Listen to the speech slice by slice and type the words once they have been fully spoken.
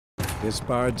This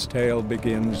bard's tale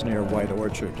begins near White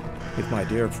Orchard, with my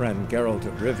dear friend Geralt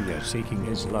of Rivia seeking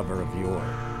his lover of yore,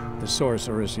 the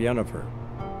sorceress Yennefer.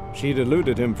 She'd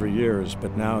eluded him for years,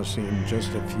 but now seemed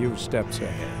just a few steps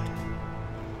ahead.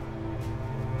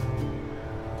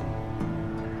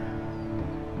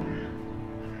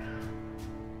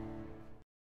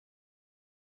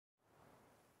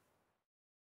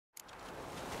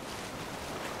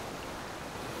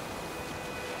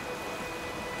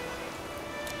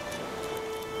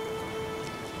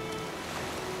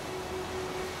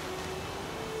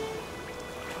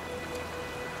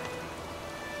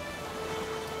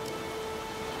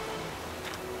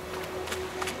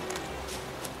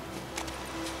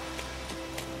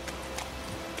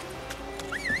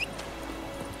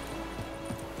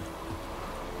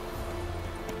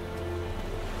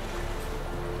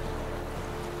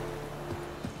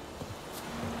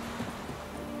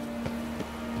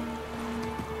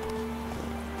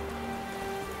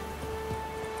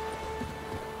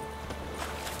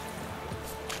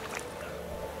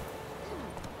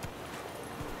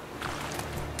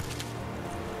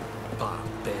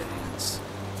 Barbarians.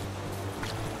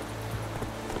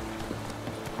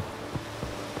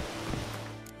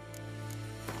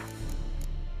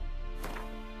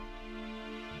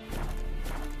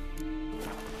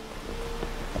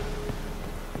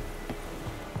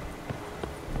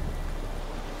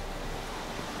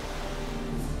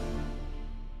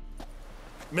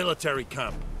 Military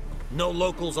camp. No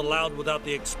locals allowed without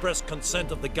the express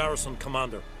consent of the garrison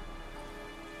commander.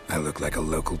 I look like a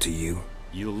local to you?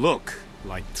 You look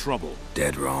like trouble.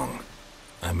 Dead wrong.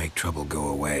 I make trouble go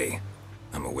away.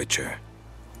 I'm a witcher.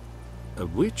 A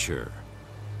witcher?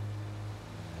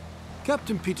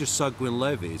 Captain Peter Sagwin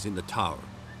Levy is in the tower.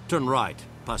 Turn right,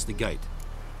 past the gate.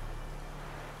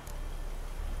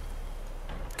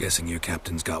 Guessing your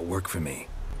captain's got work for me.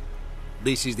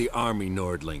 This is the army,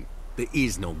 Nordling. There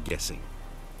is no guessing.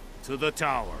 To the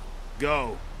tower.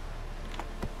 Go.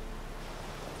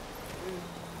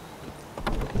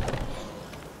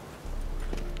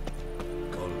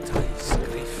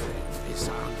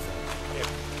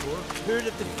 Heard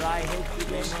of the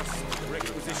Fryhead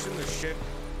Requisition the ship.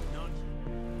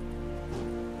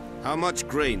 How much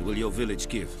grain will your village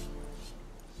give?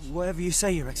 Whatever you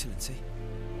say, Your Excellency.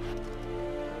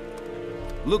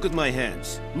 Look at my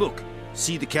hands. Look.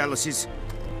 See the calluses?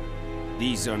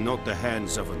 These are not the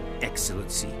hands of an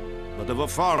excellency, but of a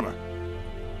farmer.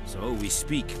 So we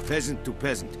speak peasant to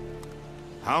peasant.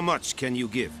 How much can you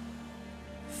give?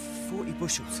 40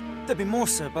 bushels. There'd be more,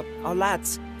 sir, but our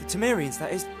lads, the Temerians,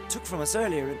 that is, took from us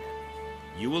earlier and...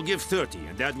 You will give 30,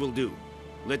 and that will do.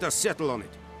 Let us settle on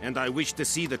it, and I wish to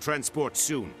see the transport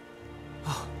soon.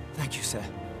 Oh, thank you, sir.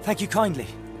 Thank you kindly.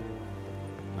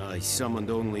 I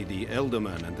summoned only the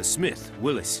Elderman and the smith,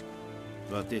 Willis.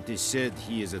 But it is said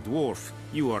he is a dwarf.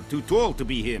 You are too tall to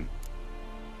be him.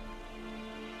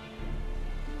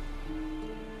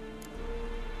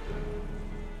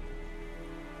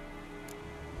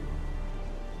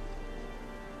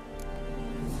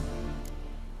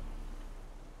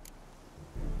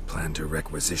 Plan to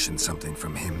requisition something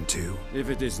from him, too? If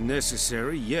it is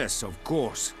necessary, yes, of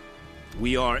course.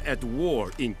 We are at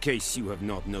war, in case you have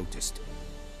not noticed.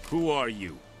 Who are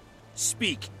you?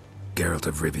 Speak! Geralt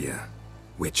of Rivia,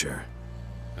 Witcher.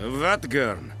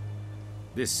 Vatgern.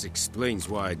 This explains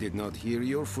why I did not hear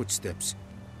your footsteps.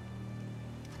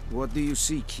 What do you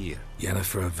seek here?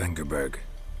 Yennefer of Vengerberg.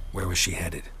 Where was she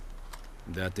headed?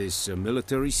 That is a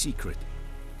military secret.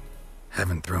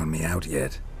 Haven't thrown me out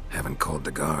yet. Haven't called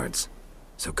the guards.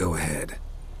 So go ahead.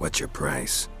 What's your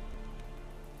price?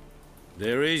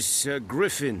 There is a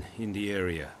griffin in the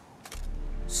area.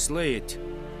 Slay it.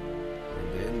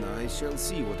 And then I shall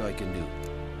see what I can do.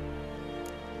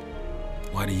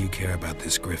 Why do you care about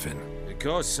this griffin?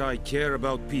 Because I care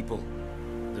about people.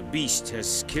 The beast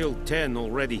has killed 10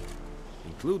 already,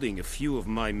 including a few of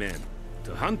my men.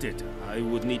 To hunt it, I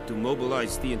would need to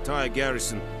mobilize the entire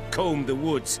garrison, comb the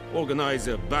woods, organize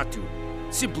a batu.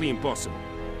 Simply impossible.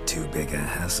 Too big a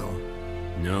hassle?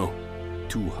 No,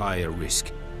 too high a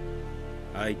risk.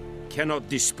 I cannot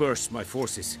disperse my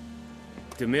forces.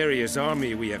 Temeria's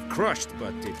army we have crushed,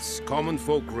 but its common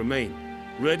folk remain,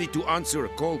 ready to answer a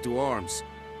call to arms.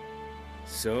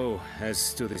 So,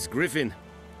 as to this griffin,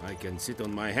 I can sit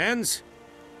on my hands,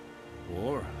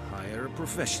 or hire a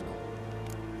professional.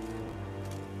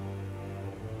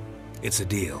 It's a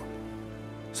deal.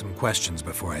 Some questions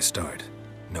before I start.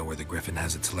 Know where the griffin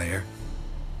has its lair?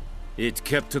 It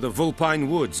kept to the Vulpine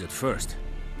Woods at first.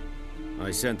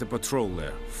 I sent a patrol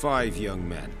there, 5 young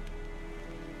men.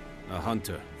 A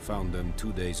hunter found them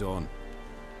 2 days on.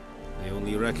 I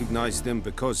only recognized them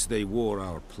because they wore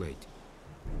our plate.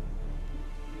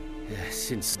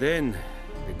 Since then,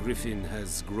 the Griffin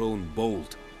has grown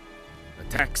bold.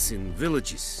 Attacks in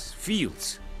villages,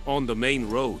 fields, on the main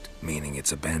road. Meaning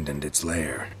it's abandoned its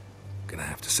lair. Gonna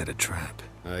have to set a trap.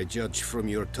 I judge from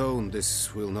your tone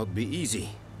this will not be easy.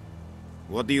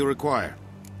 What do you require?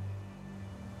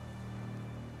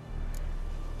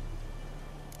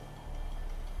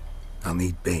 I'll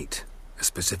need bait. A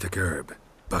specific herb.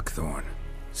 Buckthorn.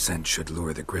 Scent should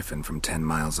lure the Griffin from 10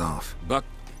 miles off.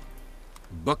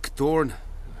 Buckthorn?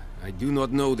 I do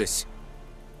not know this.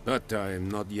 But I am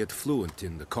not yet fluent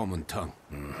in the common tongue.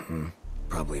 Mm-hmm.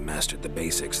 Probably mastered the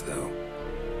basics, though.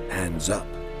 Hands up.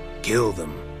 Kill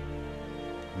them.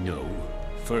 No.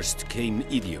 First came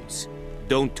idioms.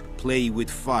 Don't play with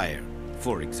fire,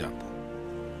 for example.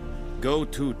 Go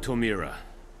to Tomira,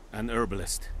 an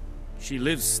herbalist. She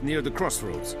lives near the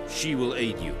crossroads. She will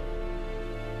aid you.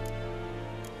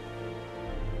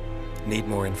 Need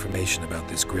more information about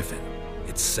this Griffin.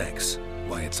 Its sex,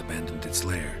 why it's abandoned its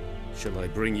lair. Shall I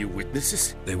bring you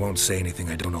witnesses? They won't say anything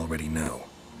I don't already know.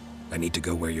 I need to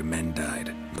go where your men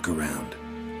died. Look around.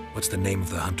 What's the name of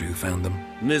the hunter who found them?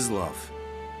 Mislav.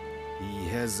 He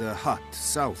has a hut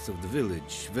south of the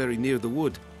village, very near the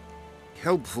wood.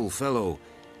 Helpful fellow.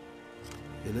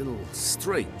 A little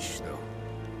strange, though.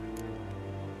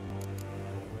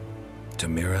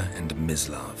 Tomira and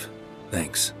Mislav.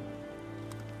 Thanks.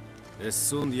 Es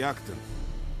sunt jagten.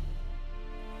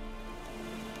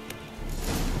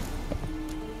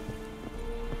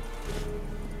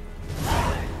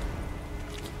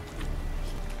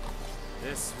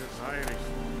 Es wird heilig.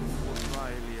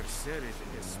 Weil ihr seid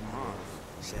es mal.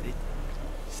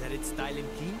 Said it style in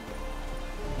keen?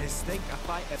 Mistake a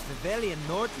fight at Pavilion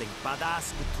Nordling,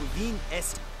 Badas Utuvin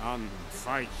est. An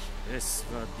feich. Es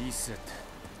war dieset.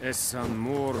 Es an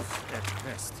morf et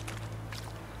pest.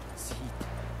 Es hit.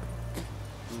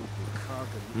 Du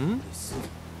bekagen is.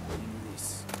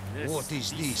 What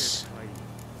is this?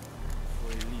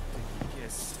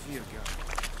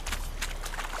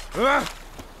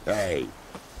 Hey.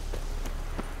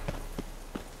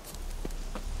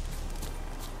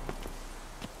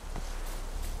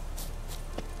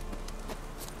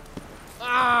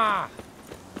 Ah!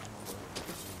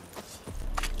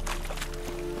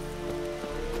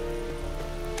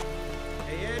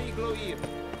 Eeri gloir.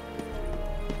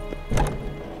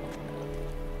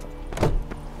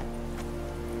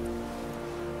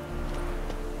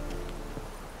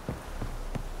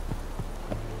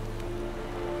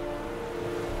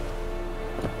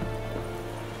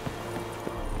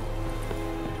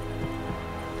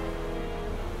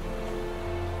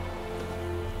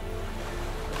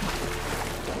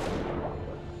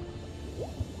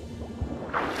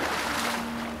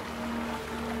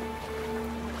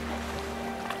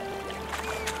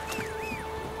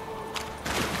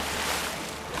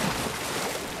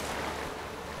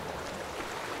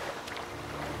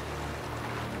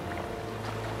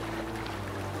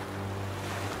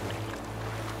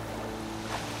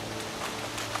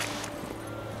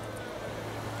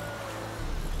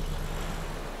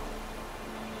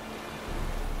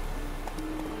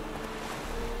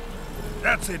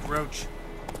 That's it, Roach.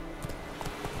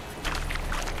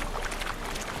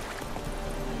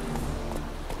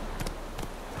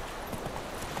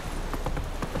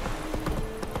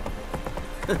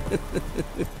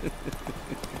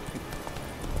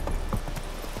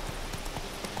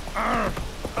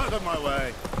 Out of my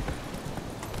way.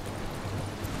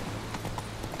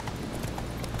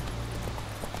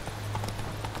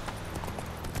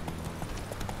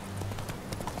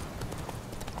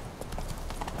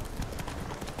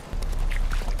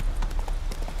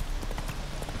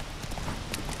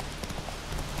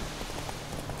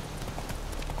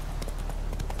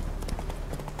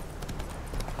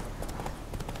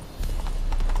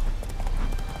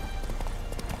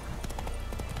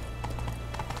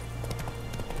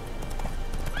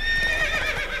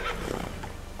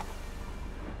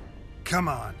 Come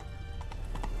on.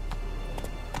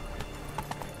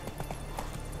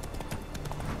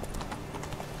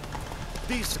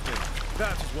 Discipline.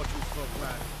 That is what you folk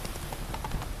lack.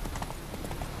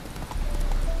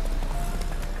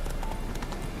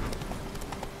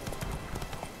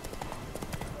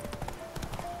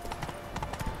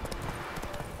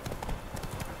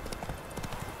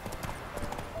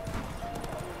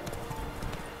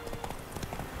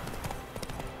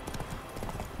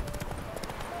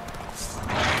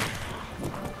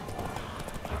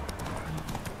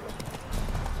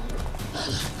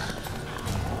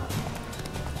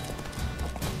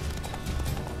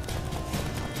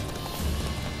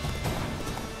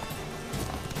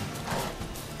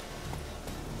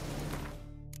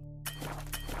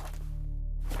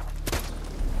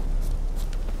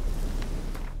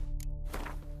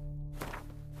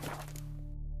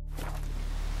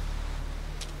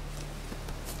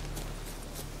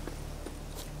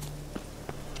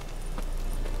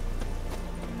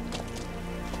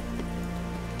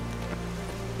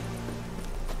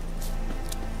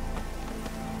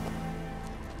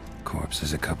 corpse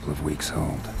is a couple of weeks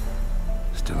old.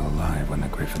 Still alive when the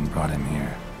Griffin brought him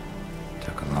here.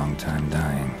 Took a long time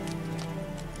dying.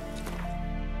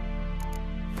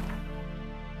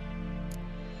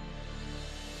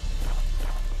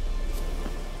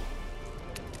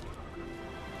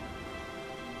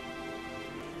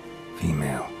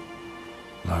 Female.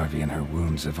 Larvae in her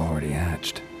wombs have already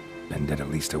hatched. Been dead at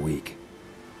least a week.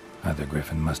 Other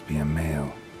Griffin must be a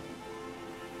male.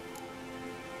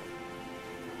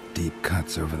 Deep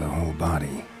cuts over the whole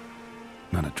body.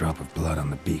 Not a drop of blood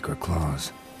on the beak or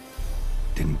claws.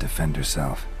 Didn't defend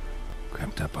herself.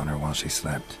 Crept up on her while she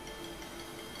slept.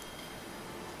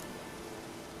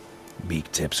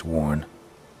 Beak tips worn.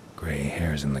 Gray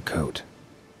hairs in the coat.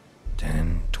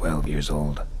 10, 12 years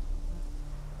old.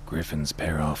 Griffins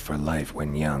pair off for life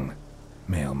when young.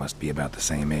 Male must be about the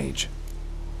same age.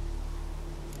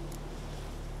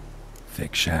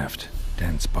 Thick shaft,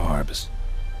 dense barbs.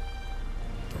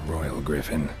 A royal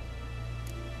griffin.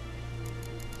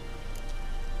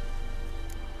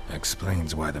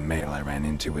 Explains why the male I ran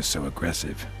into was so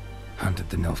aggressive. Hunted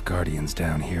the Nilfgaardians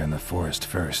down here in the forest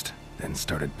first, then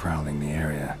started prowling the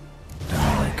area. Done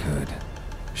all I could.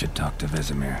 Should talk to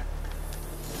Vesemir.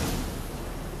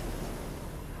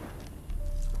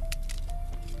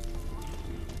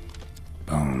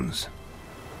 Bones.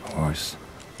 Horse,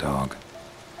 dog,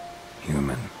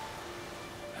 human.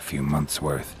 A few months'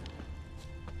 worth.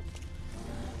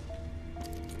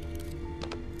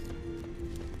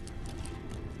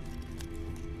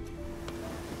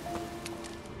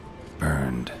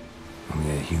 Burned. Only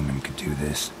a human could do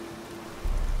this.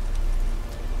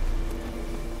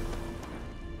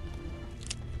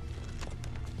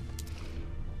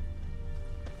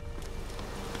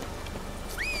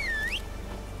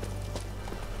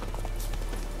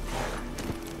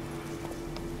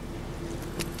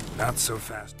 Not so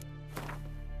fast.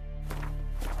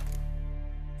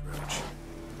 Roach.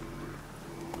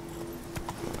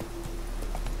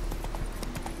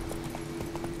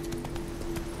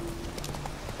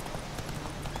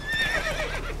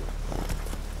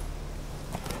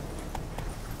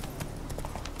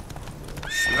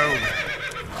 Slow now.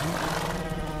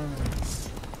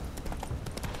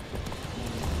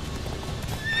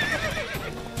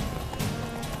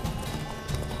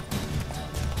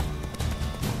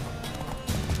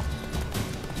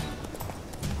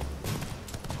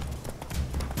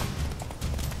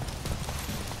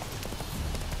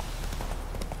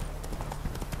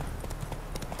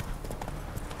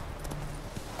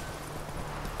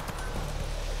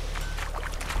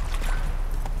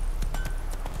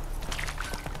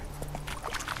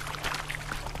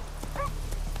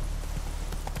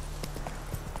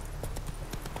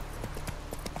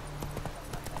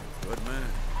 Good man.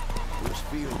 Whose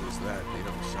field is that made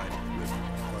on the side of the river?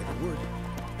 By the wood.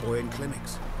 Boy in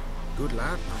clinics. Good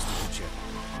lad, Master Butcher.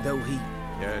 Though he...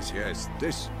 Yes.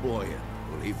 This boy.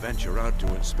 Will he venture out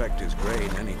to inspect his grain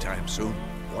anytime soon?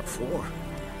 What for?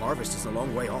 Harvest is a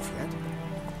long way off yet.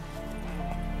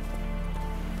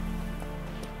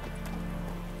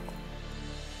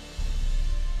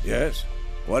 Yes?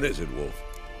 What is it, Wolf?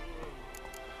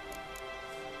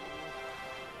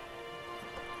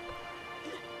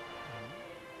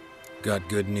 Got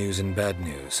good news and bad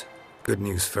news. Good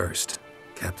news first.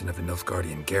 Captain of the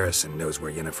Nilfgaardian garrison knows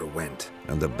where Yennefer went.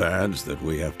 And the bad's that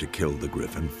we have to kill the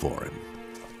Griffin for him.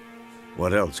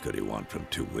 What else could he want from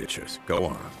two witches? Go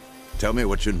on. Tell me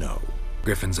what you know.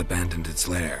 Griffin's abandoned its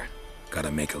lair.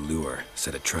 Gotta make a lure,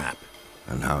 set a trap.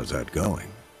 And how's that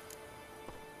going?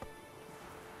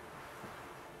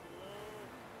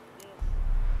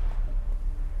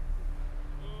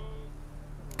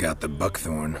 Got the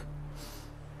buckthorn.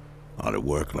 Ought to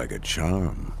work like a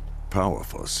charm.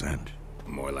 Powerful scent.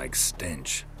 More like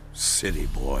stench. City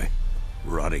boy.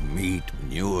 Rotting meat,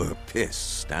 manure, piss.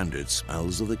 Standard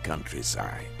smells of the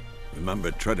countryside. Remember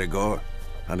Tredegor?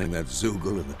 Hunting that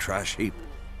Zoogle in the trash heap?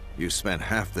 You spent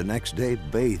half the next day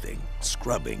bathing,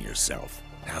 scrubbing yourself.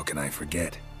 How can I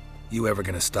forget? You ever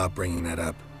gonna stop bringing that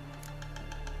up?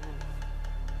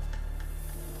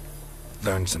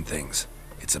 Learned some things.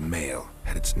 It's a male.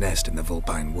 Had its nest in the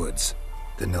Vulpine Woods.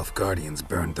 The Nilfgaardians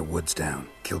burned the woods down,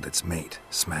 killed its mate,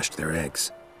 smashed their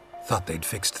eggs. Thought they'd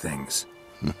fixed things.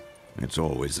 It's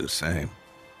always the same.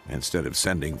 Instead of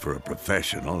sending for a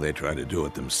professional, they try to do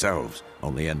it themselves,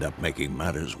 only end up making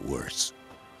matters worse.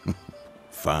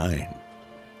 Fine.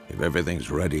 If everything's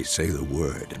ready, say the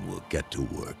word and we'll get to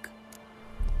work.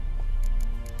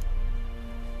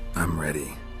 I'm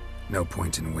ready. No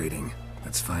point in waiting.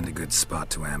 Let's find a good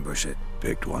spot to ambush it.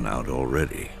 Picked one out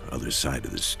already, other side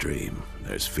of the stream.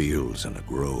 There's fields and a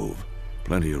grove.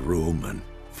 Plenty of room and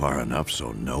far enough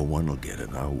so no one will get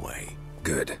in our way.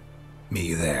 Good. Meet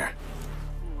you there.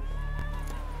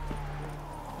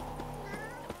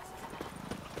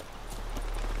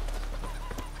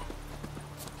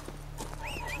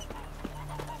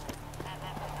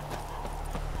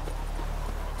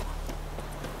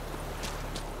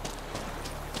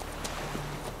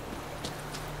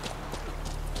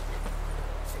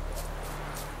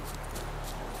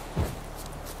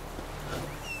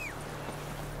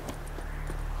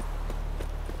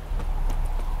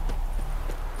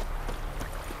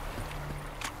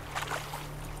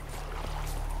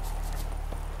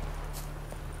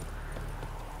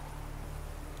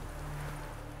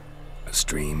 A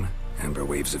stream, amber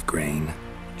waves of grain.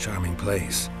 Charming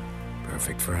place.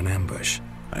 Perfect for an ambush.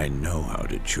 I know how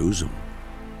to choose them.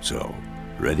 So,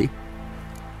 ready?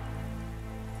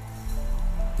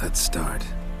 Let's start.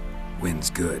 Wind's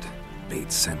good.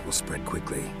 Bait's scent will spread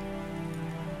quickly.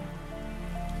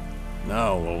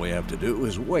 Now all we have to do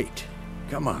is wait.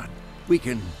 Come on. We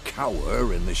can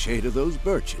cower in the shade of those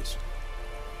birches.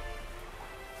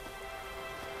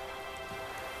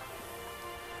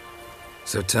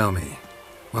 So tell me,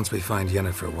 once we find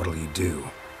Yennefer, what'll you do?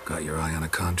 Got your eye on a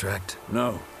contract?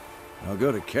 No. I'll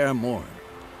go to Kaer Morhen.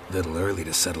 Little early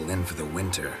to settle in for the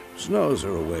winter. Snows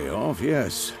are a way off,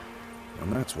 yes.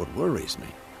 And that's what worries me.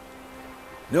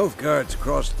 Nilfgaard's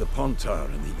crossed the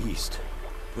Pontar in the east.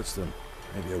 Puts them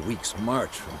maybe a week's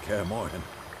march from Kaer Morhen.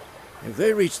 If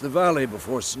they reach the valley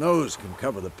before snows can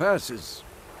cover the passes,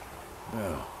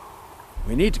 well,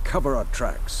 we need to cover our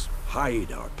tracks,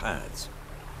 hide our paths.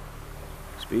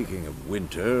 Speaking of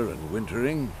winter and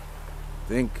wintering,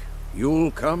 think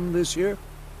you'll come this year?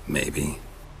 Maybe.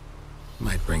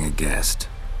 Might bring a guest.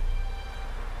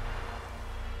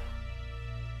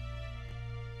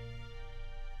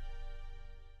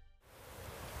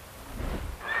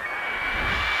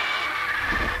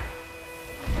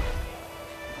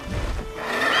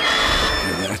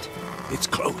 Hear that? It's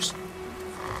close.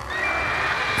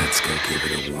 Let's go give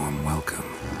it a warm welcome.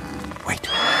 Wait,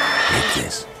 take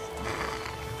this.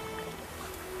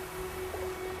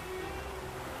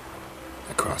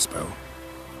 A crossbow.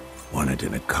 Won it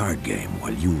in a card game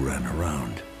while you ran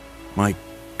around. Might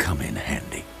come in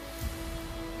handy.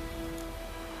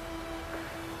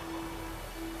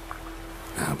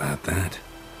 How about that?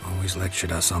 Always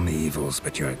lectured us on the evils,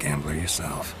 but you're a gambler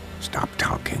yourself. Stop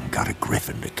talking. Got a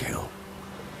griffin to kill.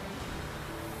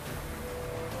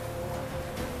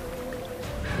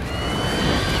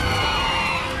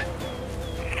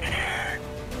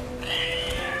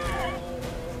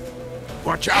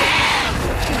 Watch out!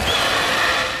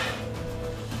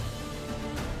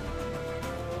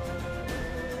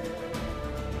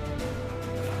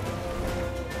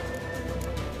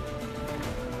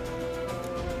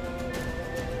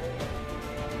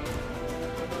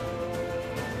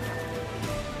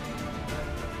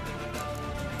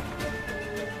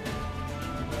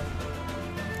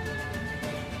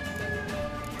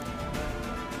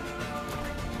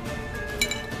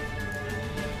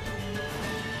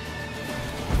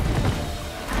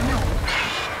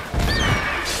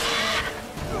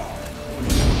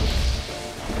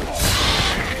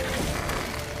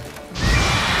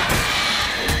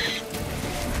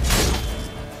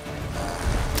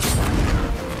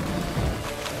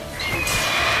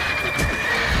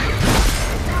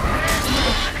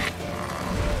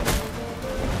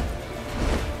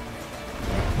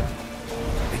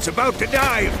 It's about to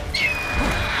dive!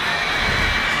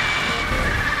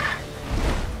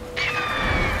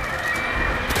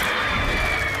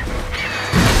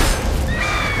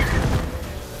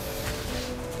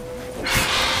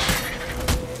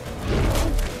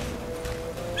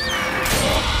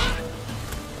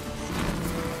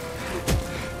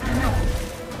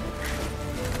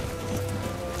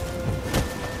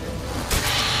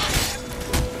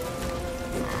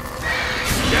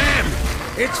 Damn!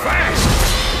 It's fast!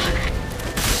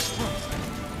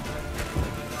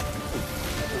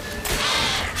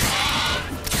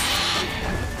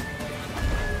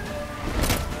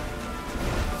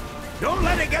 Don't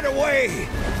let it get away!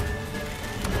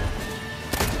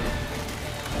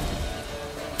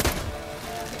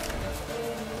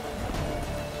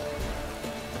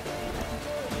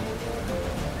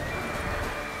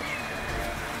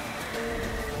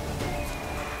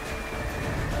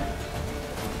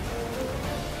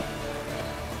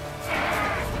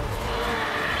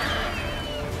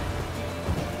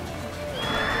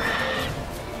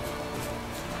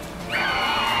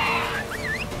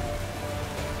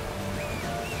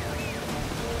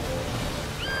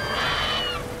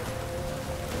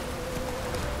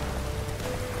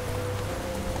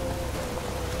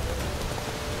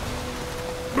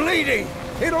 Bleeding!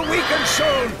 It'll weaken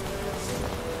soon!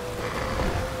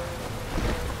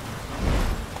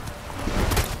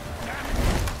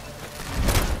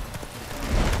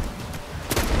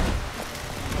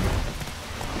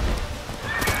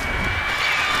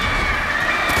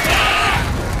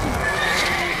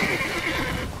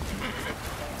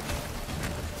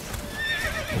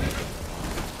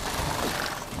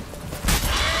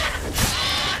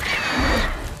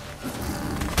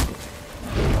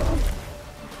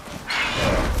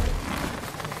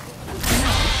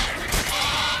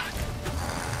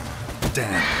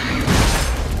 Damn.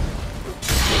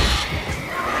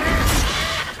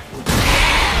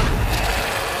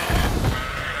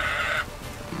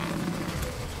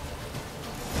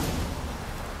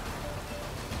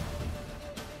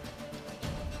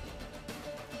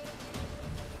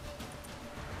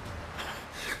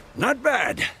 Not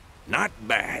bad. Not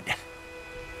bad.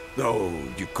 Though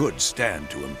you could stand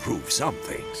to improve some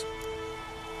things.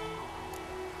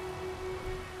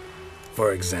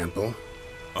 For example?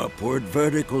 Upward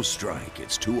vertical strike.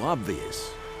 It's too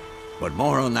obvious. But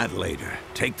more on that later.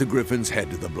 Take the Griffins, head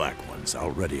to the Black Ones.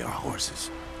 I'll ready our horses.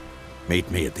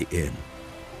 Meet me at the inn.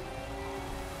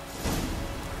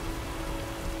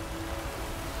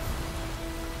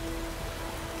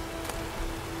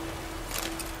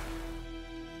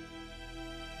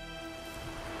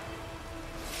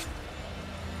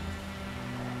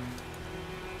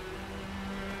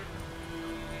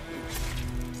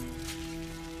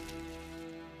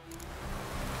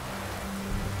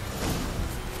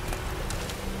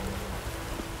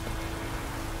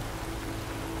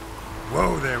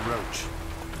 Whoa there, Roach.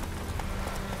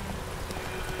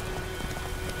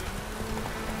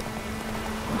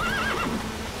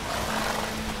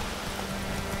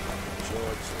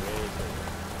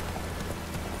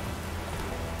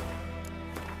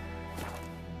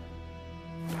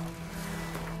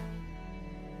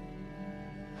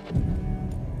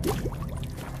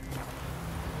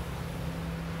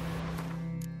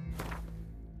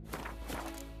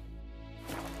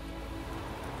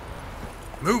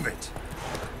 Move it!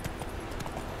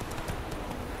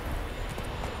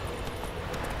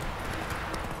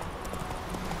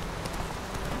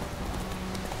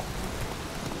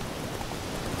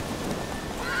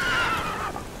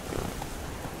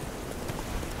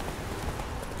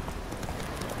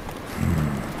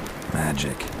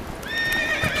 Magic.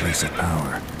 A place of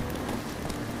power.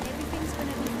 Everything's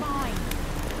gonna be fine.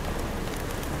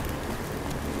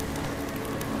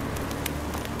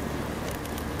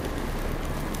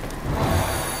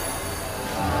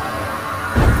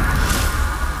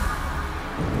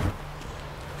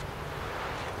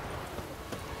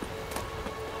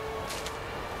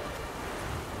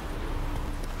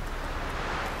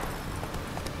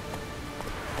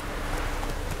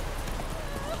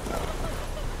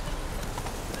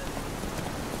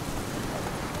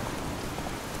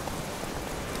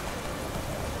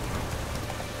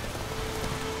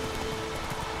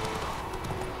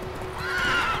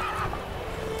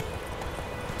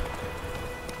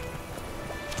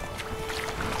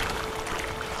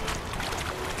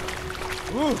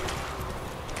 Woo!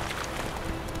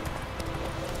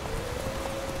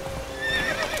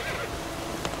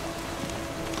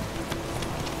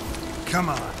 Come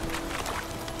on.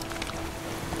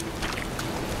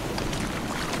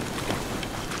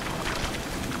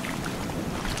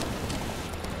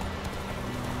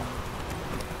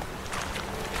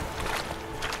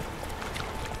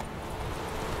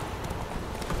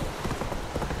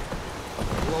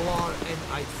 War and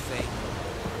I think.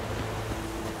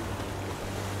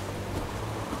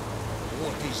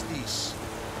 What is this?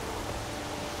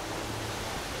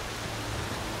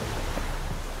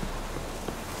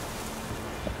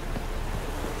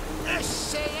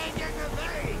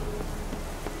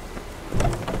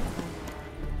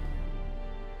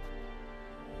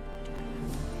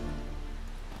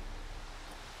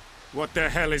 What the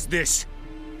hell is this?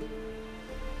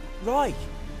 Right.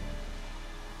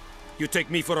 You take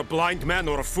me for a blind man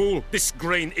or a fool? This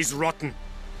grain is rotten.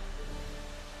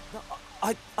 No,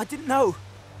 I didn't know.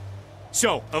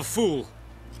 So, a fool.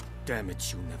 Damn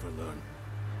it, you never learn.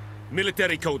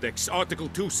 Military Codex, Article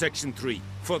 2, Section 3.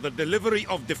 For the delivery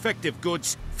of defective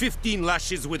goods, 15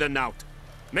 lashes with a knout.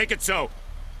 Make it so.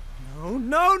 No,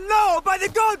 no, no! By the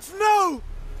gods, no!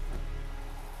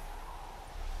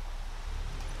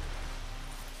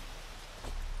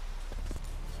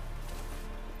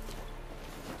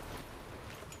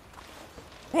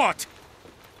 What?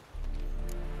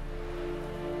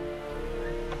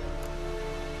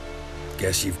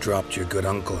 Guess you've dropped your good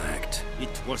uncle act.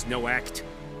 It was no act.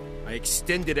 I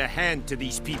extended a hand to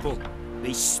these people.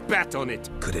 They spat on it.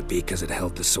 Could it be because it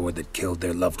held the sword that killed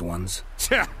their loved ones?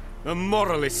 Tja! A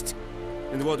moralist.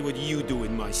 And what would you do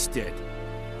in my stead?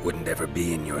 Wouldn't ever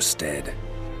be in your stead.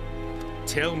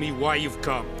 Tell me why you've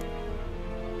come.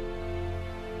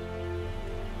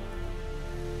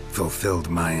 Fulfilled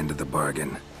my end of the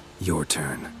bargain. Your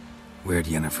turn. Where'd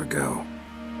Yennefer go?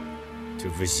 To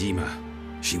Vesemir.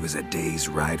 She was a day's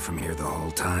ride from here the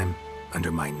whole time?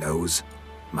 Under my nose?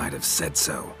 Might have said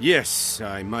so. Yes,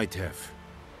 I might have.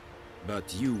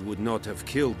 But you would not have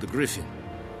killed the Griffin.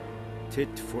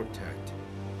 Tit for tat.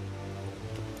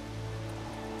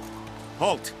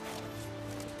 Halt!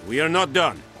 We are not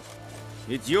done.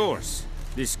 It's yours,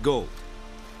 this gold.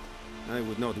 I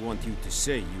would not want you to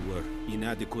say you were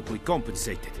inadequately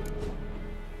compensated.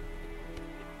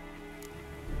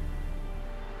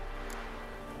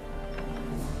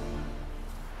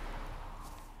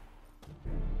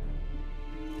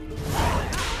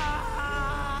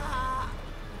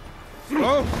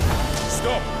 Oh!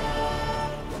 Stop!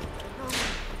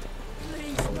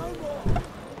 Please, no more.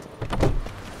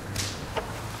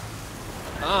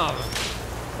 Ah!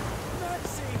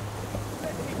 Mercy,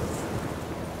 please.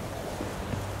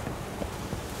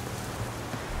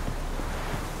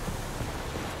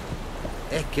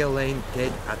 Ekelain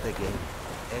dead at the game.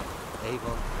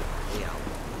 Avon Real.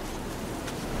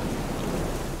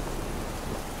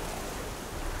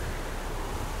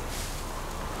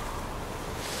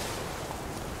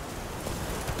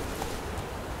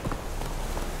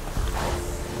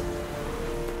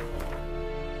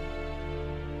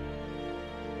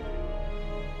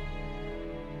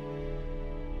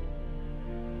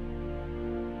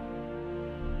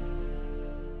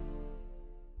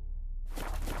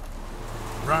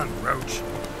 Run, Roach.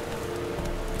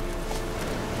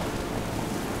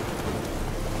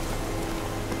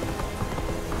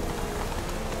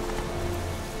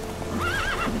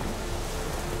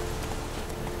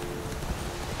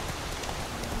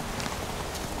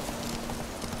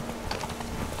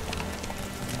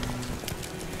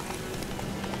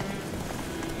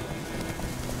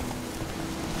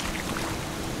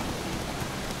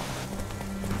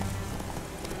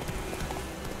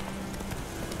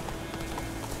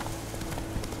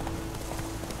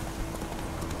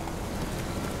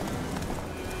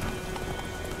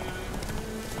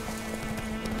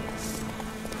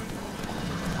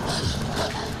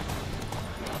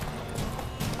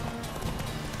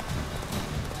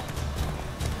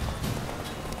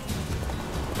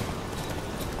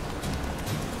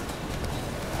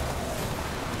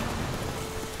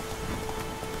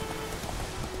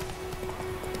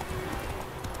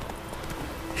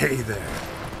 Hey there.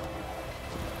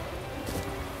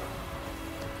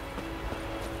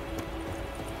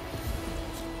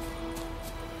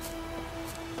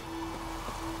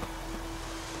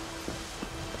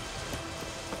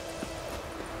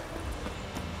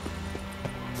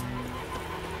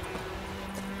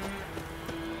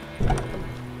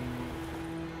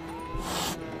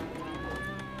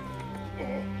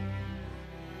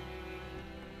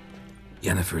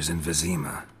 Yennefer's in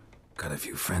Vesemir. Got a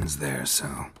few friends there, so...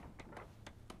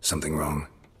 Something wrong?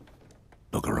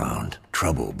 Look around.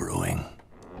 Trouble brewing.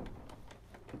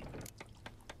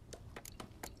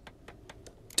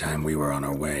 Time we were on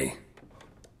our way.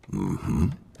 Mm-hmm.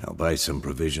 I'll buy some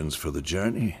provisions for the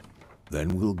journey. Then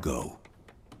we'll go.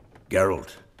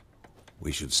 Geralt,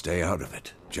 we should stay out of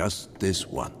it. Just this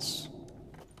once.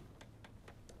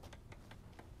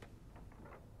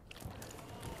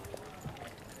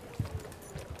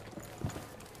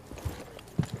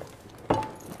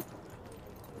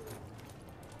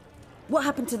 What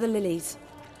happened to the lilies?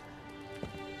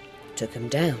 Took them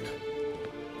down.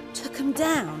 Took them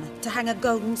down? To hang a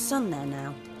golden sun there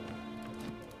now?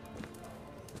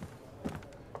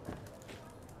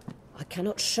 I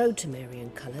cannot show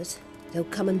Temerian colours. They'll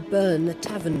come and burn the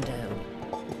tavern down.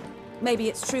 Maybe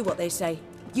it's true what they say.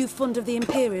 You fond of the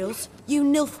Imperials? You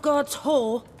Nilfgaard's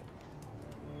whore?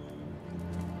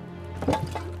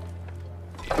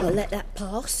 I'll let that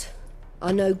pass.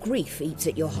 I know grief eats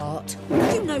at your heart.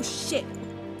 You know shit.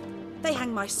 They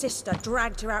hanged my sister,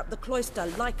 dragged her out the cloister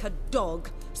like a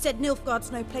dog, said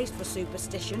Nilfgaard's no place for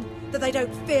superstition, that they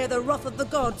don't fear the wrath of the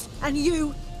gods. And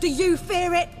you, do you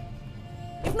fear it?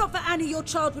 If not for Annie, your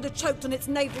child would have choked on its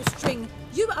navel string.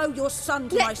 You owe your son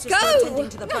to my sister attending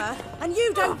to the birth, and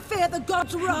you don't fear the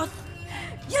gods' wrath.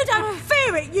 You don't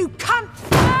fear it, you cunt!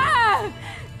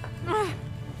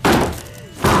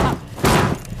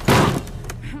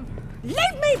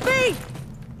 Leave me be!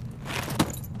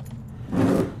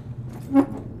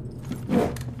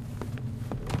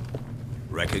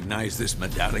 Recognize this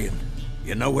medallion?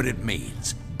 You know what it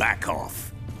means. Back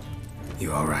off.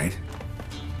 You all right?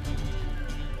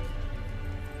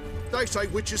 They say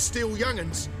witches steal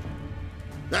young'uns.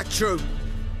 That true?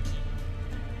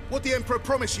 What the Emperor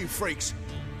promised you, freaks?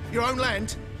 Your own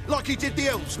land? Like he did the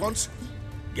elves once?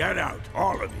 Get out,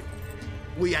 all of you.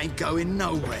 We ain't going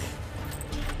nowhere.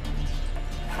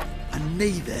 And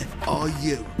neither are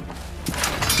you.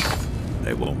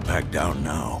 They won't back down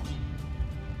now.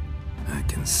 I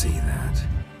can see that.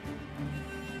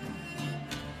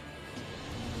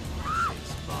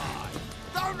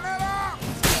 Don't let up!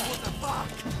 What the fuck?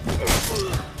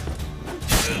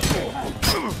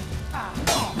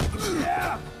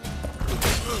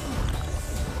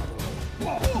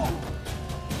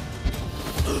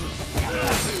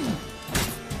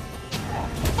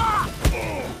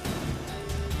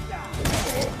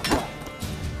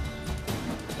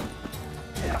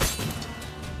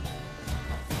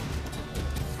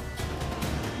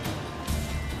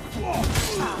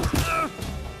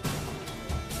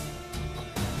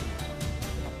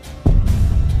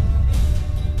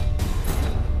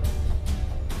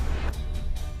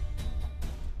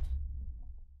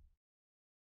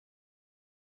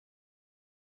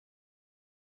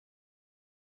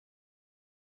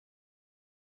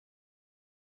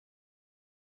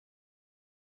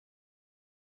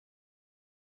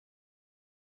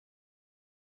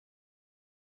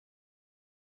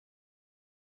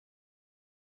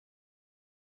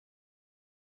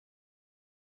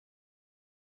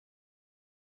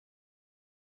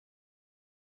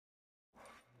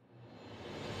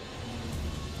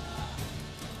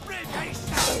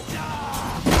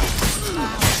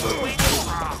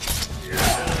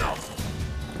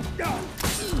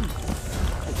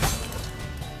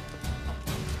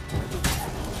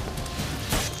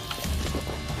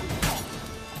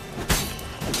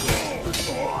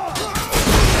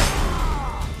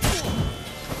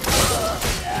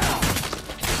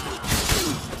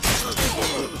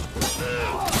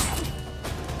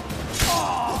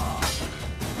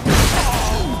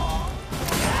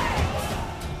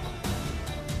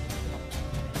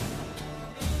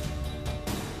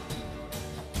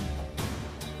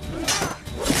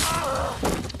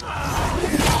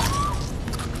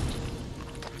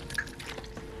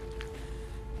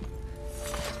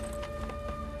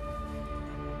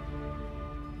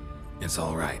 It's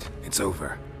all right. It's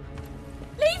over.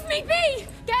 Leave me be!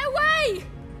 Get away!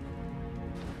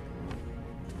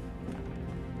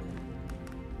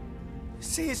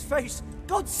 See his face!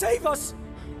 God save us!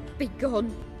 Be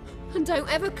gone, and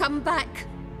don't ever come back.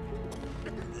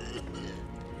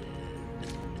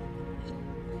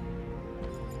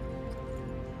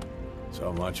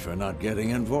 So much for not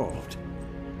getting involved.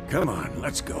 Come on,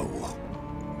 let's go.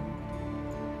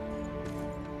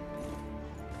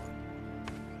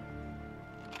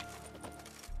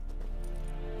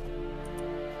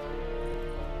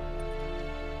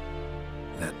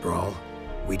 That brawl,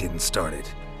 we didn't start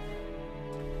it.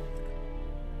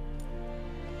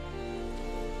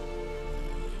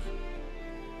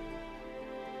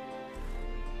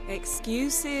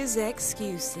 Excuses,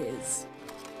 excuses.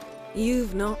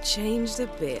 You've not changed a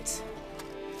bit.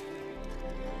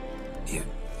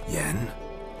 Yen?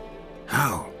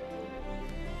 How?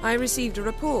 I received a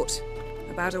report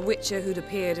about a witcher who'd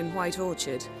appeared in White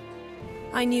Orchard.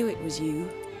 I knew it was you,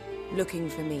 looking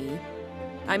for me.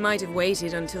 I might have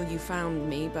waited until you found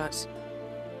me, but...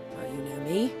 well, you know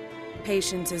me.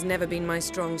 Patience has never been my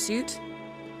strong suit.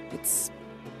 It's...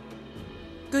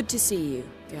 good to see you,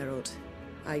 Geralt.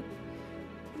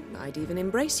 I'd even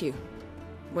embrace you.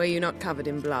 Were you not covered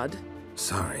in blood?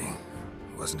 Sorry.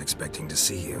 Wasn't expecting to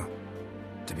see you.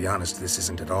 To be honest, this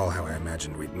isn't at all how I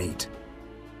imagined we'd meet.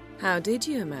 How did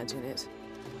you imagine it?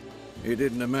 You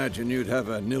didn't imagine you'd have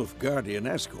a Nilfgaardian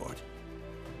escort.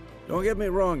 Don't get me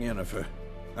wrong, Yennefer.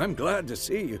 I'm glad to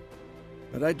see you.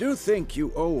 But I do think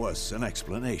you owe us an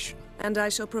explanation. And I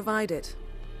shall provide it.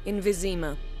 In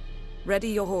Vesemir. Ready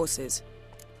your horses.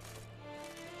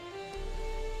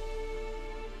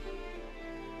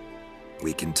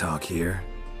 We can talk here.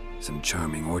 Some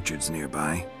charming orchards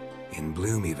nearby. In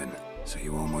bloom even, so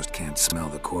you almost can't smell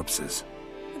the corpses.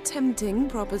 A tempting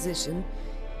proposition.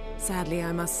 Sadly,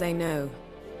 I must say no.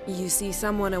 You see,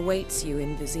 someone awaits you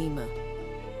in Vesemir.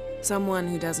 Someone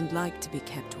who doesn't like to be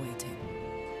kept waiting.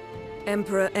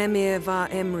 Emperor Emir var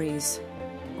Emrys.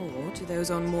 Or, to those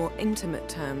on more intimate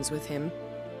terms with him,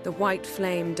 the white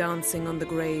flame dancing on the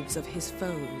graves of his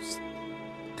foes.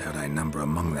 Doubt I number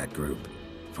among that group.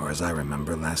 Far as I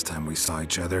remember, last time we saw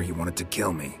each other, he wanted to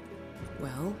kill me.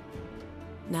 Well,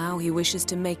 now he wishes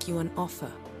to make you an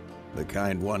offer. The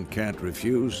kind one can't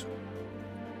refuse?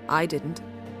 I didn't,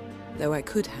 though I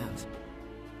could have.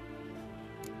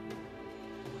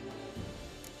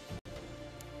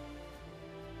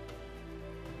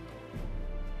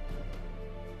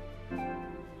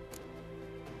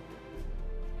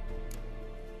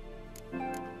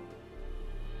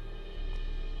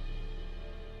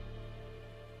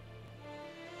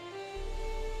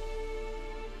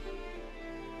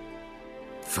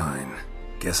 Fine.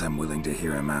 Guess I'm willing to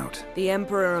hear him out. The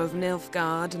Emperor of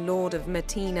Nilfgaard, Lord of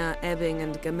Metina, Ebbing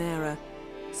and Gamera,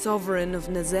 Sovereign of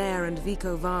Nazaire and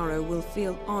Vicovaro will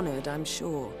feel honored, I'm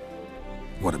sure.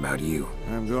 What about you?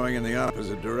 I'm going in the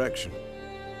opposite direction.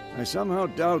 I somehow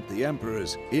doubt the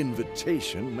Emperor's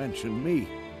invitation mentioned me.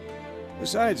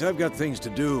 Besides, I've got things to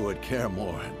do at Kaer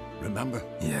Morhen. remember?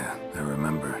 Yeah, I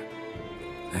remember.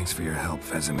 Thanks for your help,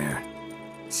 Vesemir.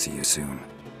 See you soon.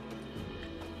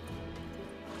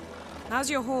 How's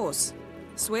your horse?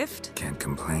 Swift? Can't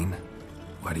complain.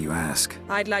 Why do you ask?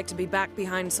 I'd like to be back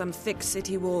behind some thick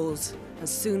city walls as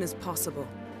soon as possible.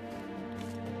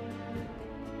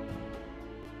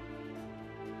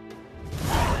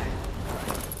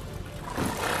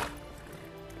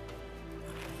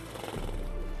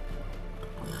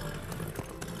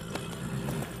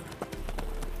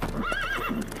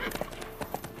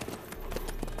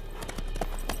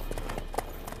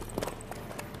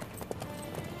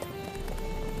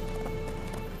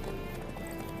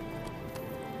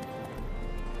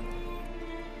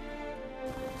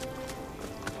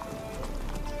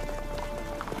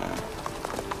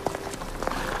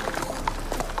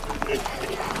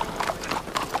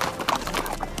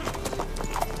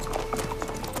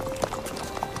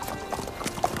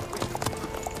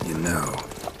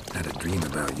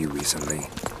 Recently.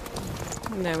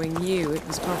 Knowing you, it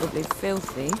was probably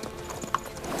filthy.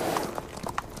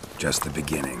 Just the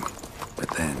beginning. But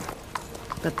then...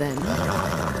 But then?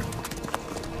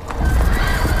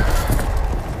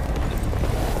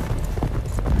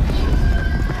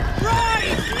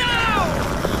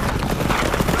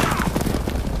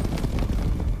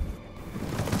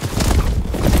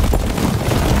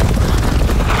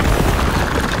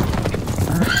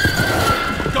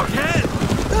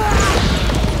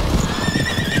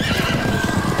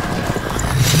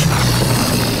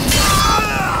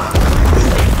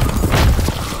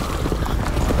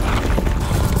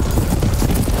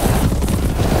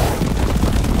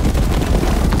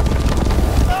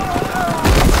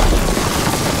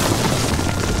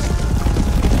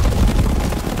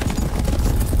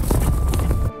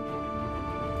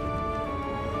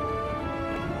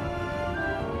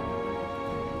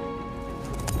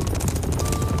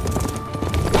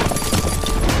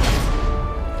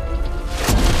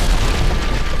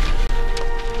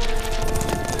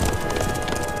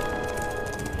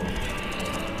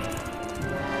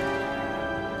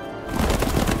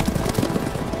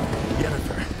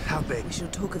 We shall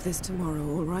talk of this tomorrow,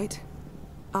 all right?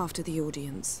 After the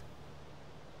audience.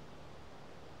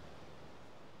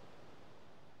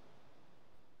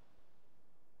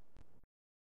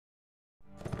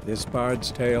 This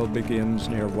bard's tale begins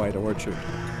near White Orchard,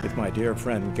 with my dear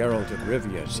friend Geralt of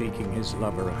Rivia seeking his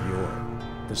lover of yore,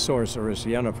 the sorceress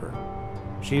Yennefer.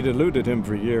 She'd eluded him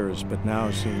for years, but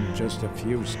now seemed just a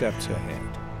few steps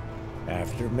ahead.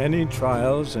 After many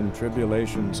trials and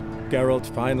tribulations, Geralt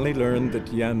finally learned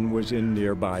that Yen was in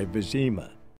nearby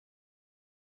Vesemir.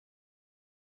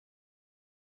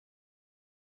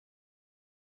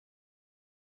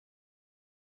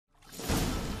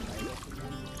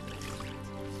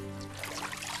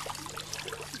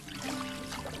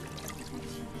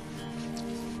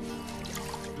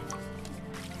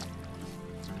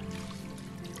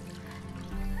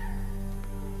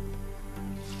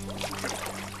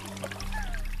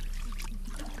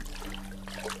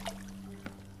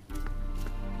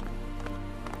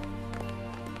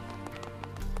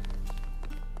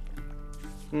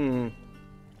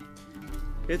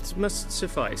 It must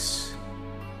suffice.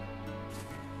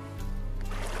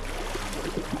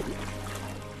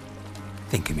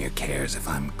 Vesemir cares if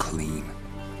I'm clean.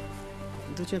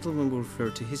 The gentleman will refer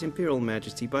to His Imperial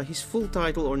Majesty by his full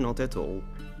title or not at all.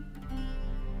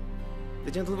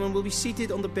 The gentleman will be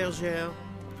seated on the bergère.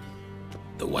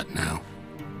 The what now?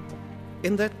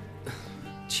 In that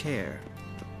chair.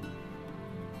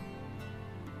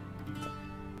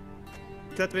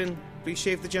 Catwin, please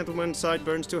shave the gentleman's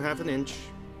sideburns to half an inch.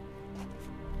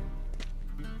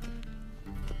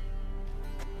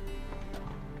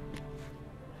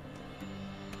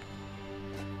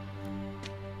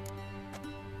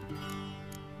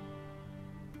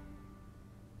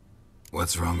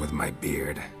 What's wrong with my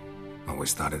beard?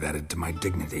 Always thought it added to my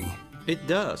dignity. It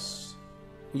does.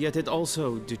 Yet it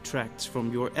also detracts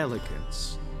from your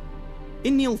elegance.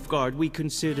 In Nilfgaard, we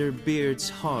consider beards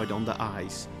hard on the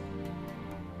eyes.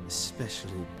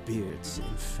 Especially beards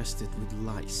infested with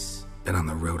lice. Been on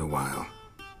the road a while.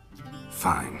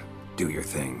 Fine, do your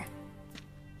thing.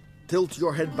 Tilt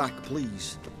your head back,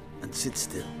 please, and sit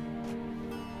still.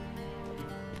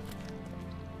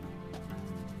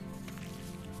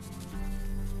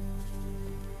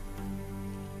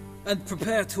 And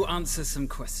prepare to answer some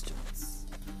questions.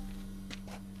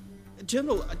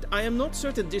 General, I am not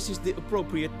certain this is the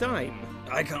appropriate time.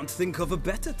 I can't think of a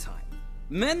better time.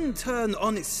 Men turn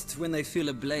honest when they feel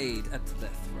a blade at their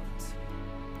throat.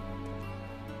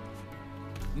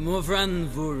 Morvran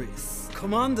Vuris,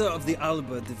 commander of the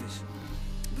Alba Division.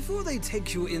 Before they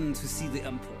take you in to see the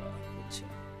Emperor, Witcher,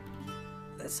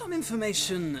 There's some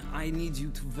information I need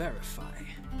you to verify.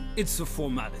 It's a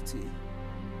formality,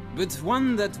 but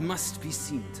one that must be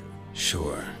seen to.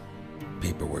 Sure.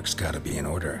 Paperwork's gotta be in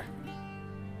order.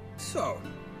 So,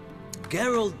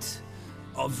 Geralt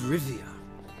of Rivia.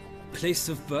 Place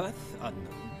of birth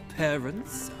unknown.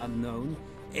 Parents unknown.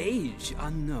 Age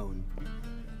unknown.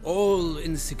 All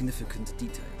insignificant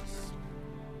details.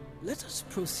 Let us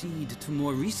proceed to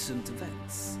more recent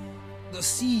events. The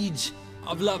siege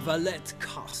of La Valette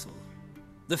Castle.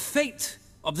 The fate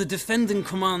of the defending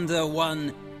commander,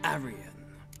 one Arian.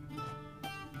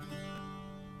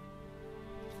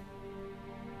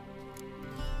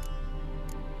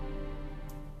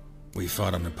 We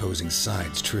fought on opposing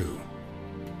sides, true.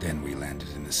 Then we landed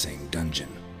in the same dungeon.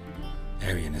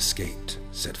 Arian escaped,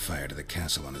 set fire to the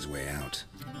castle on his way out.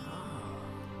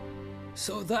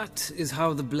 So that is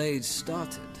how the Blade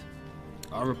started.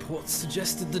 Our reports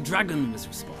suggested the dragon was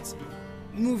responsible.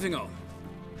 Moving on.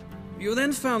 You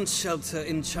then found shelter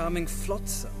in charming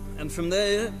Flotsam, and from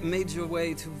there made your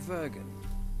way to Vergen.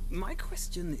 My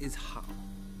question is how?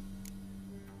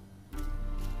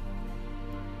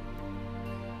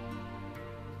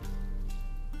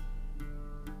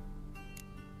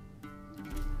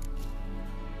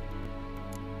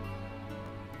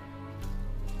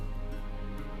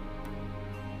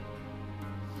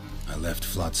 I left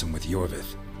Flotsam with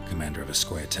Yorvith, commander of a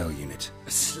Scoia'tael unit.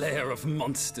 A slayer of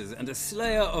monsters and a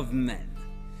slayer of men.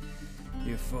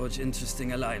 You forge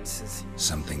interesting alliances.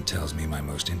 Something tells me my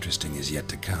most interesting is yet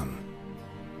to come.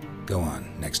 Go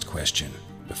on, next question,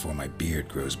 before my beard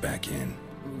grows back in.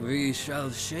 We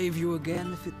shall shave you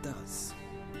again if it does.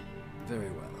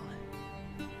 Very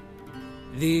well.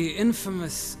 The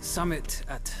infamous summit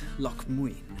at Loch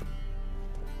Muin.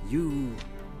 You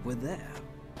were there.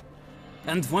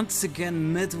 And once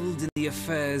again meddled in the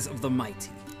affairs of the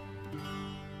mighty.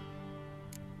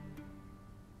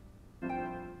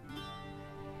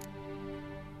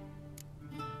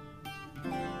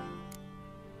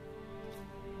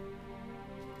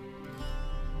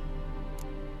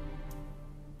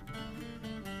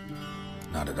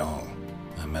 Not at all.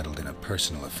 I meddled in a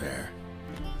personal affair.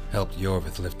 Helped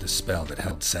Yorvith lift the spell that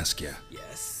held Saskia.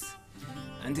 Yes.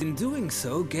 And in doing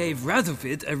so, gave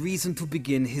Radovid a reason to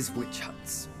begin his witch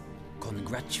hunts.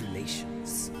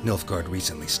 Congratulations. Nilfgaard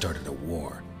recently started a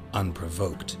war,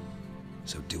 unprovoked.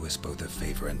 So do us both a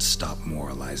favor and stop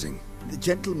moralizing. The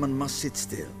gentleman must sit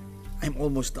still. I'm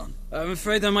almost done. I'm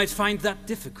afraid I might find that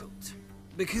difficult.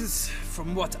 Because,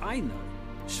 from what I know,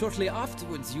 shortly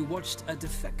afterwards you watched a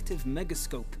defective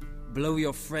megascope blow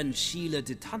your friend Sheila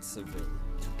de Tanserville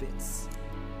to bits.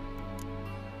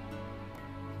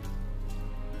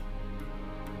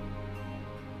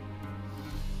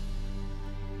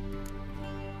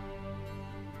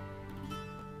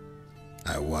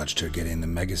 I watched her get in the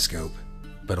megascope,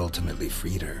 but ultimately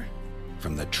freed her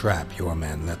from the trap your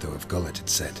man Letho of Gullet had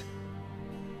set.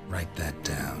 Write that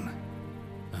down.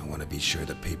 I want to be sure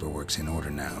the paperwork's in order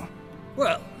now.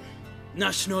 Well,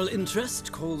 national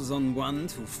interest calls on one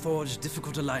to forge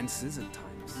difficult alliances at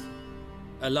times.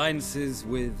 Alliances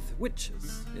with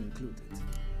witches included.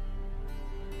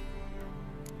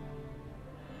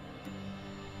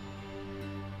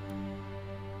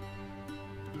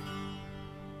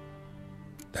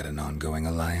 That an ongoing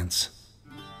alliance?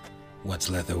 What's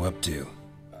Letho up to?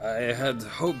 I had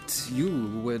hoped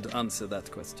you would answer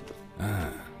that question.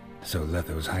 Ah, so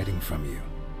Letho's hiding from you.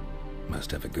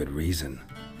 Must have a good reason.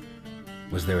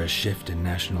 Was there a shift in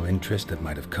national interest that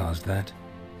might have caused that?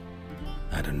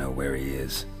 I don't know where he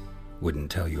is.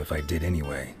 Wouldn't tell you if I did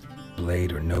anyway.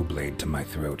 Blade or no blade to my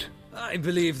throat. I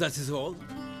believe that is all.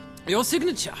 Your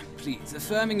signature, please,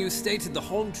 affirming you stated the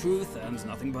whole truth and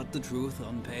nothing but the truth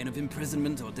on pain of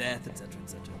imprisonment or death, etc.,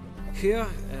 etc. Here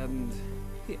and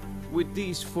here. With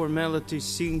these formalities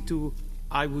seen to,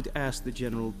 I would ask the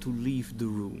General to leave the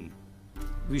room.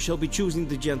 We shall be choosing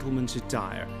the gentleman's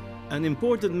attire. An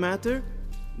important matter,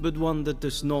 but one that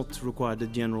does not require the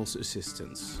General's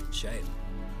assistance. Shame.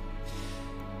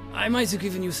 I might have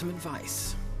given you some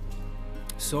advice.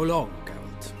 So long,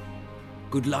 Geralt.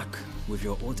 Good luck with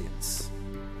your audience.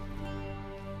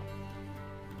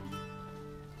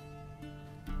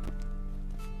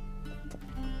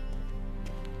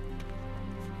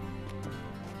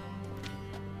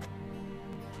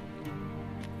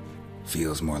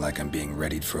 Feels more like I'm being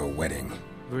readied for a wedding.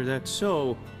 Were that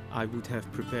so, I would have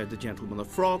prepared the gentleman a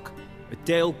frock, a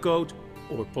tailcoat,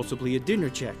 or possibly a dinner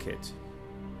jacket.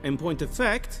 In point of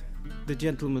fact, the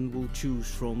gentleman will choose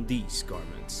from these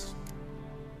garments.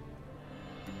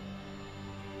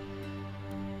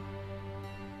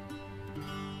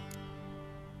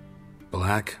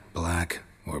 Black, black,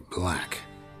 or black?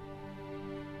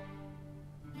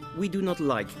 We do not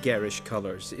like garish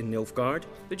colors in Nilfgaard.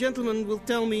 The gentleman will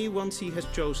tell me once he has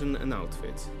chosen an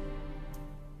outfit.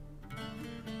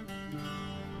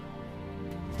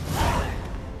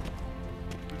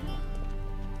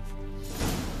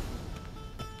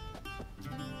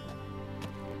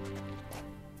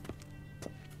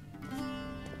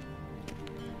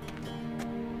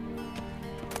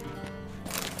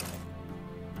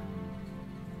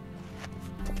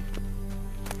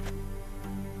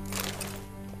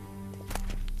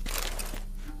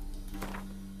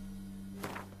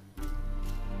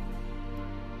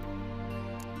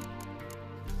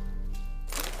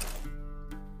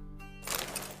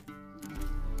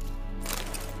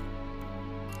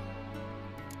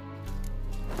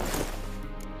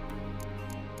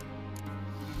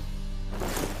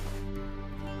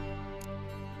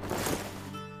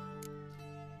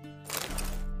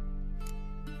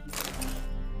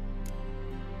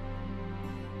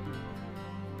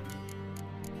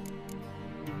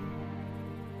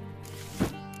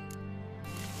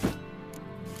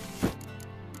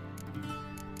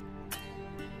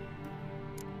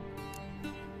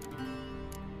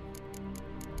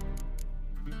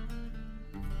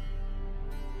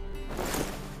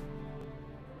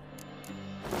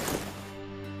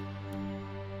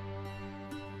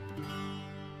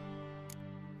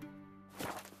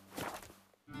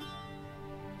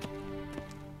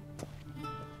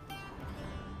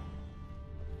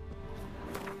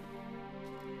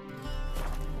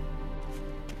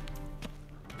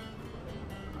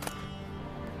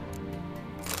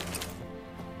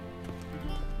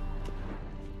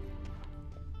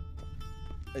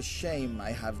 A shame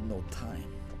I have no time.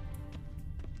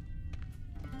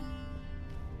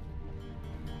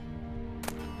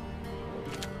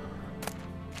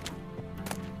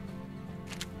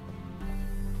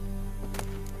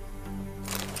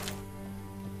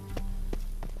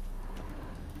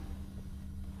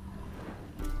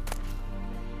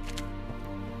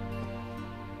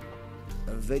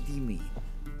 Vesemir,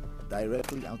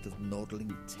 directly out of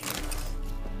Nordling tales.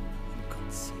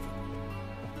 Inconceivable.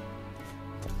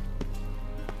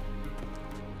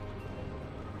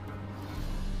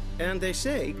 And they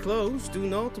say clothes do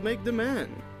not make the man.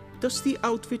 Does the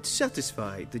outfit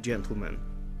satisfy the gentleman?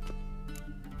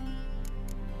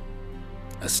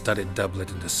 A studded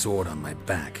doublet and a sword on my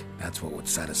back, that's what would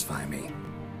satisfy me.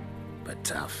 But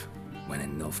tough, when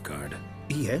in Nilfgaard.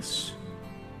 Yes?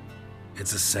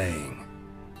 It's a saying.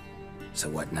 So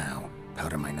what now?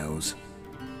 Powder my nose?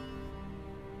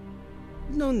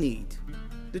 No need.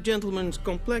 The gentleman's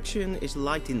complexion is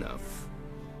light enough.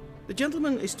 The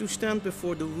gentleman is to stand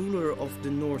before the ruler of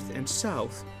the North and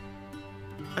South.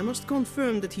 I must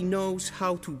confirm that he knows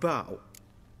how to bow.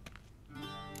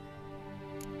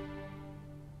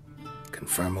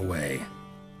 Confirm away.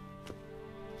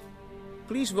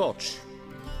 Please watch.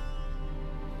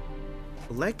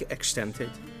 Leg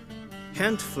extended,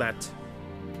 hand flat,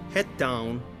 head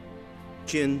down,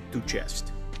 chin to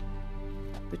chest.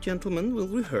 The gentleman will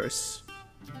rehearse.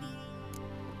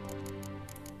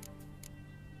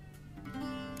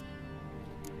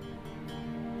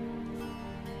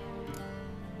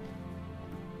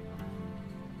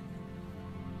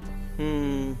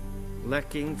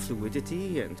 Lacking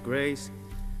fluidity and grace.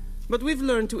 But we've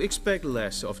learned to expect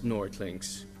less of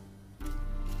Nordlings.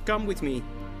 Come with me.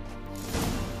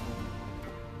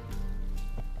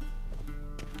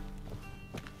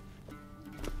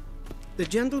 The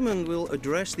gentleman will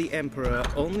address the Emperor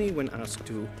only when asked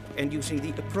to, and using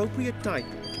the appropriate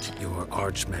title. Your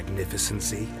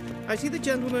Arch-Magnificency? I see the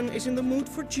gentleman is in the mood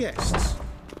for jests.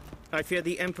 I fear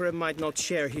the Emperor might not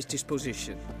share his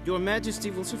disposition. Your Majesty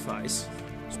will suffice.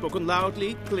 Spoken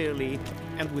loudly, clearly,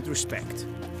 and with respect.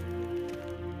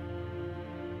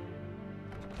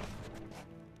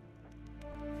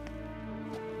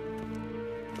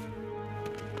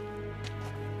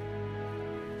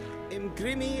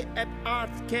 Imgrimi eb art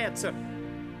ketzer.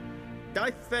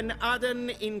 Duifen aden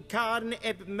in karn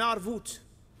eb marvoet.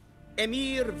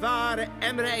 Emir var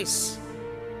emreis.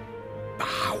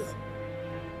 Bow.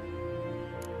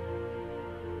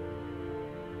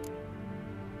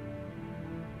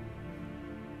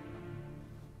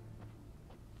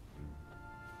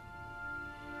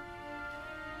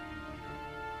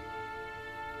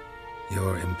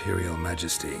 Your Imperial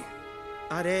Majesty.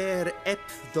 Arer ep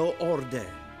the orde.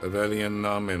 Velian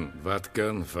namen, wat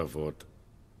kan favort?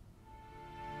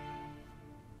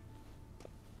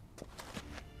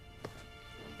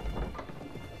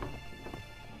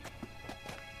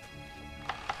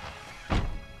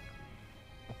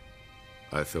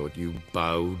 I thought you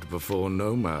bowed before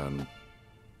no man.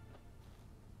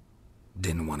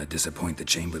 Didn't want to disappoint the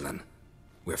Chamberlain.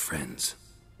 We're friends.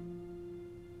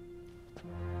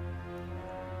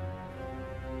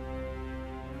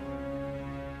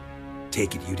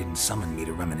 Take it you didn't summon me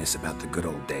to reminisce about the good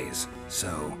old days,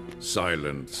 so...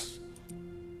 Silence.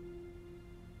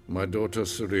 My daughter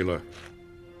Cirilla,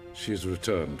 she's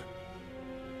returned.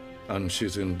 And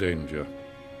she's in danger.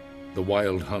 The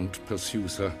Wild Hunt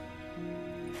pursues her.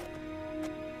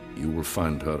 You will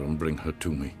find her and bring her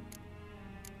to me.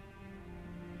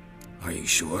 Are you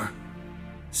sure?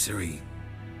 Ciri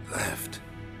left.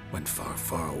 Went far,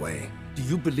 far away. Do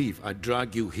you believe I'd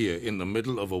drag you here in the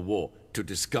middle of a war to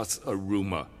discuss a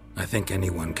rumor? I think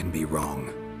anyone can be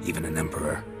wrong, even an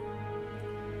emperor.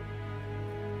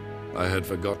 I had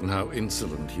forgotten how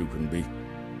insolent you can be.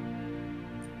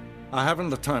 I haven't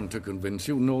the time to convince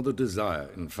you, nor the desire,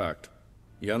 in fact.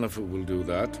 Yennefer will do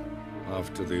that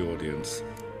after the audience.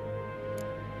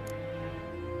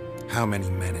 How many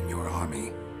men in your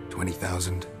army?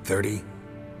 20,000? 30?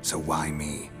 So why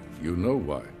me? You know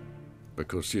why.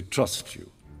 Because she trusts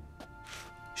you.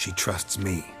 She trusts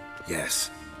me, yes.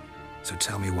 So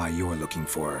tell me why you're looking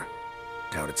for her.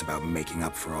 Doubt it's about making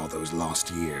up for all those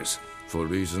lost years. For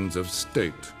reasons of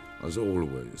state, as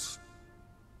always.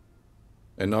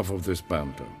 Enough of this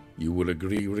banter. You will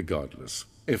agree regardless.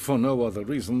 If for no other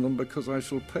reason than because I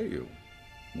shall pay you.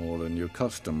 More than you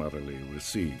customarily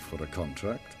receive for a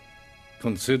contract.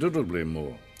 Considerably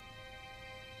more.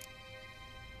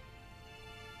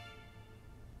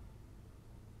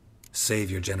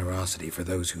 Save your generosity for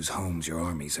those whose homes your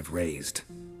armies have razed.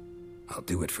 I'll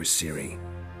do it for Ciri,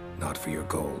 not for your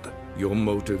gold. Your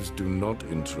motives do not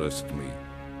interest me.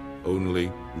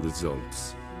 Only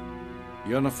results.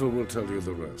 Yennefer will tell you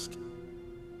the rest.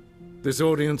 This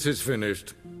audience is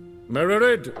finished.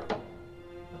 Mererid!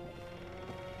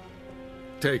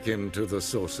 Take him to the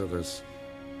sorceress.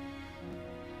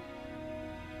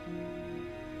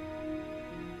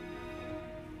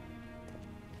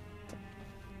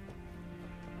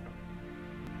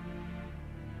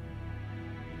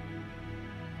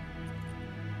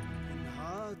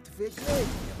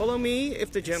 Follow me,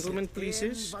 if the gentleman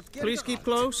pleases. Please keep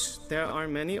close. There are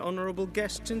many honorable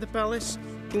guests in the palace,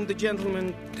 whom the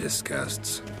gentleman...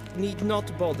 disgusts. ...need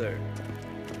not bother.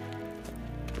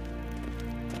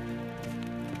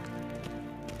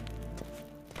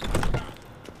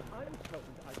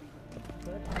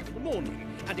 In the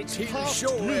morning, and it's He'll past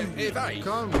show noon.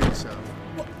 Calm yourself.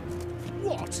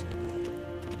 What?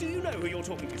 Do you know who you're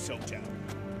talking to, soldier?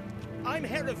 I'm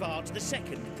Herivard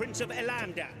II, Prince of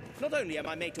Elamdan. Not only am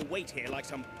I made to wait here like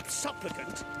some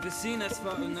supplicant... Vesemir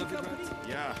var Nilfgaard.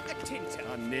 Ja,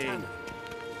 Tinta. nee.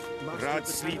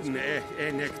 Ratsliden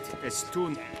nekt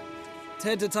estun.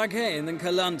 Ted tag hein den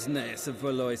kalandne se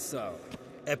verloisau.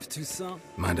 Eptusan.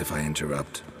 Mind if I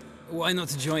interrupt? Why not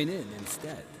join in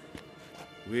instead?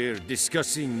 We're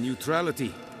discussing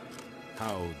neutrality.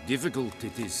 How difficult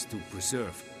it is to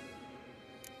preserve.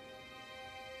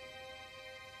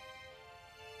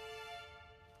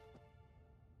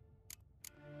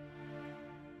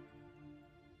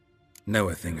 Know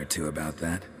a thing or two about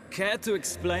that. Care to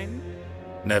explain?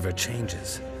 Never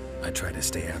changes. I try to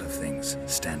stay out of things,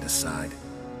 stand aside.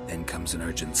 Then comes an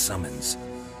urgent summons,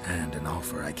 and an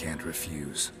offer I can't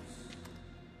refuse.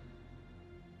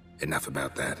 Enough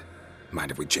about that.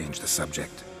 Mind if we change the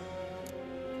subject?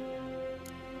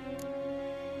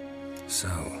 So,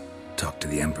 talk to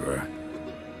the Emperor.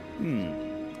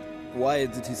 Why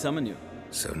did he summon you?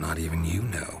 So not even you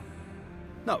know.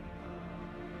 No.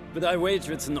 But I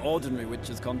wager it's an ordinary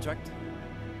witch's contract.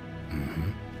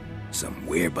 Mm-hmm. Some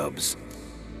werebubs.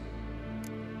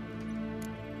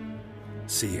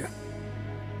 See ya.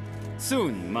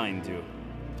 Soon, mind you.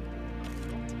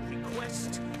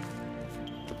 Request.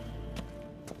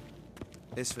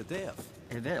 Is verdef.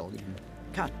 Evelyn,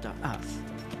 katta af.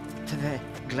 Tre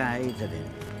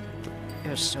gleiderin.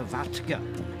 Össovatka.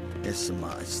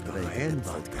 Esmaistra en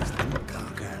vodkastin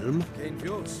kakelm. Geen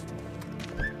vjoos.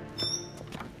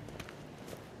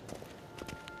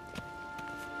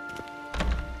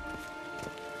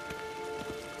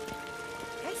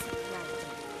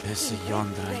 Esse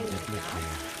yonder inte blickar.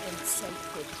 En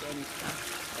selfid den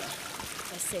katte.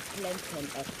 Esse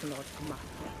plenten eknod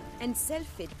matte. En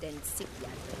selfid den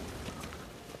sikjade.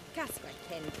 Kaska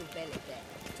ken to velete.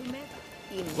 To meva.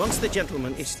 Once the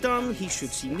gentleman is done, he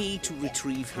should see me to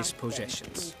retrieve his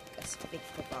possessions.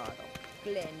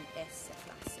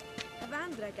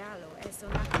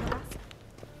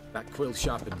 That quill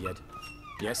sharpened yet?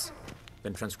 Yes?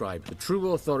 Then transcribe. The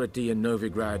true authority in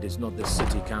Novigrad is not the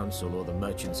city council or the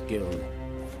merchants' guild,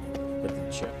 but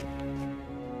the church.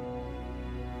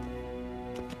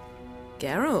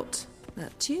 Geralt,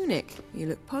 that tunic. You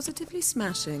look positively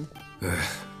smashing. Ugh,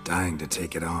 dying to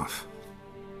take it off.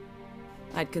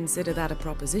 I'd consider that a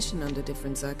proposition under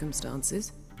different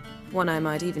circumstances. One I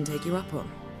might even take you up on.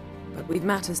 But we've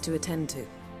matters to attend to.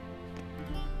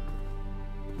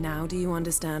 Now do you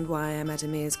understand why I'm at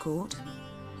Emir's court?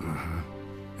 Uh-huh.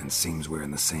 And seems we're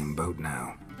in the same boat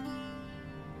now.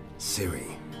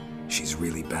 Ciri, she's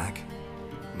really back?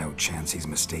 No chance he's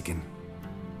mistaken?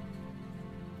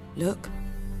 Look,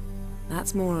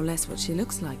 that's more or less what she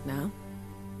looks like now.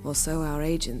 Or so our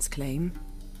agents claim.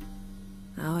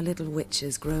 Our little witch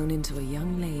has grown into a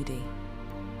young lady.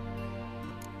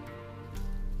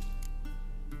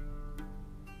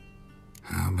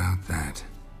 How about that?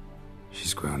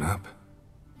 She's grown up?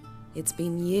 It's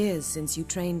been years since you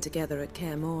trained together at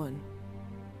Kaer Morhen.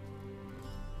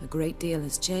 A great deal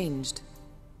has changed.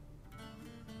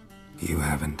 You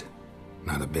haven't?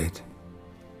 Not a bit?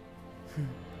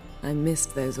 I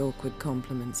missed those awkward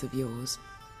compliments of yours.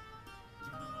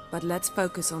 But let's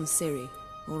focus on Ciri,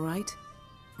 all right?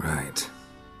 Right.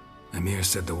 Emir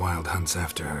said the Wild Hunt's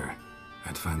after her.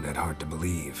 I'd find that hard to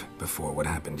believe before what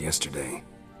happened yesterday.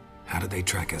 How did they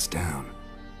track us down?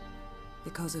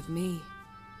 Because of me.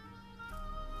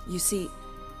 You see,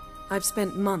 I've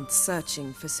spent months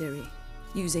searching for Ciri,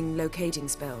 using locating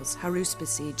spells,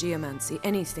 haruspicy, geomancy,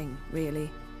 anything, really.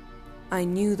 I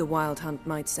knew the Wild Hunt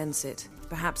might sense it,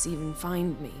 perhaps even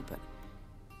find me, but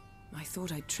I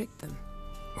thought I'd tricked them.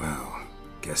 Well,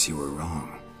 guess you were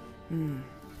wrong.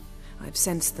 I've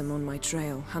sensed them on my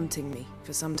trail, hunting me,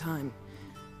 for some time.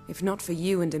 If not for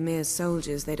you and Emir's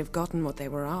soldiers, they'd have gotten what they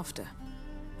were after.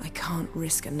 I can't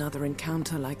risk another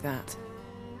encounter like that.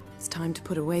 It's time to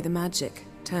put away the magic,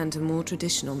 turn to more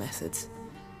traditional methods.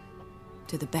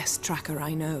 To the best tracker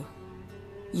I know.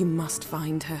 You must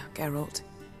find her, Geralt.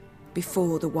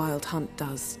 Before the Wild Hunt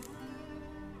does.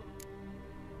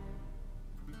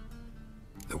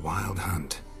 The Wild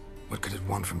Hunt? What could it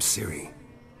want from Ciri?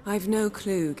 I've no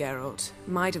clue, Geralt.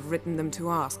 Might have written them to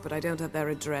ask, but I don't have their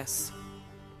address.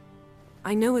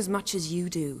 I know as much as you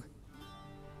do.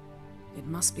 It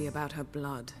must be about her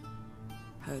blood.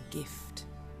 Her gift.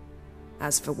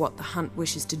 As for what the Hunt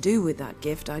wishes to do with that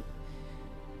gift, I'd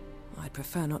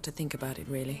prefer not to think about it,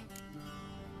 really.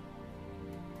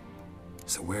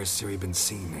 So where's Ciri been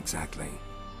seen, exactly?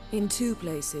 In two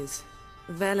places.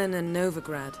 Velen and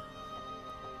Novigrad.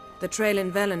 The trail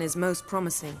in Velen is most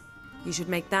promising. You should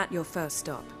make that your first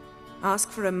stop. Ask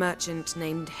for a merchant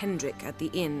named Hendrik at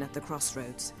the inn at the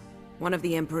crossroads. One of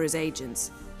the Emperor's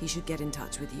agents. He should get in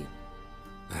touch with you.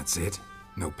 That's it?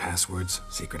 No passwords?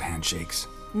 Secret handshakes?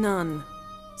 None.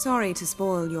 Sorry to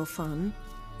spoil your fun.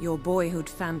 Your boyhood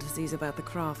fantasies about the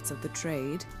crafts of the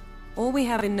trade. All we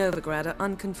have in Novigrad are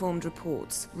unconfirmed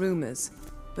reports, rumors.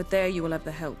 But there you will have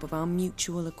the help of our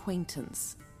mutual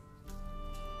acquaintance.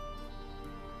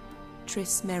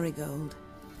 Triss Merigold.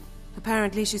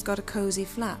 Apparently she's got a cozy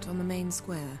flat on the main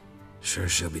square. Sure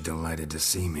she'll be delighted to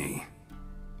see me.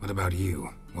 What about you?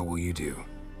 What will you do?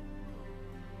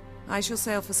 I shall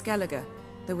sail for Skellige.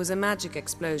 There was a magic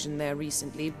explosion there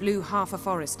recently, blew half a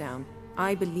forest down.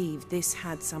 I believe this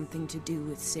had something to do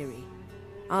with Ciri.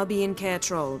 I'll be in Caer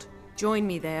Trold. Join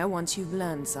me there once you've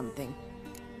learned something.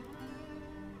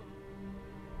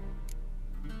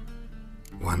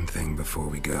 One thing before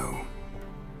we go.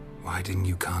 Why didn't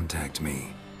you contact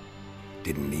me?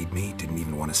 Didn't need me? Didn't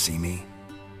even want to see me?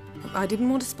 I didn't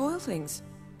want to spoil things.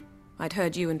 I'd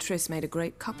heard you and Triss made a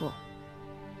great couple.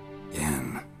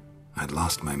 Yen, I'd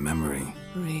lost my memory.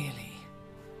 Really?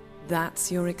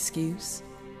 That's your excuse?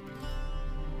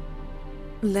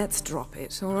 Let's drop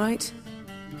it, all right?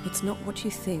 It's not what you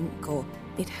think, or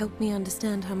it helped me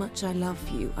understand how much I love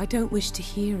you. I don't wish to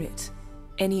hear it.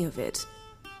 Any of it.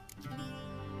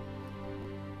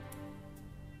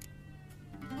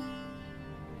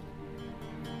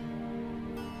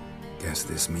 Guess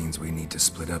this means we need to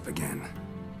split up again.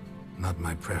 Not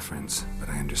my preference, but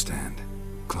I understand.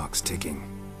 Clock's ticking.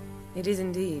 It is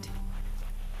indeed.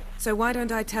 So why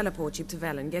don't I teleport you to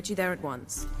Velen, get you there at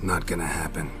once? Not gonna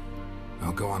happen.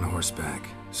 I'll go on horseback,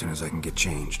 as soon as I can get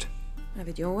changed. Have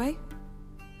it your way?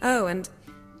 Oh, and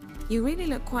you really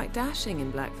look quite dashing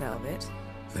in black velvet.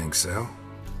 Think so?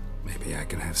 Maybe I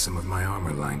can have some of my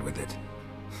armor lined with it.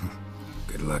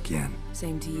 Good luck, Yen.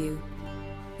 Same to you.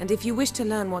 And if you wish to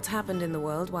learn what's happened in the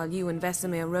world while you and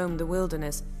Vesemir roamed the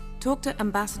wilderness, talk to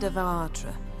Ambassador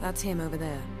Varatra. That's him over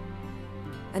there.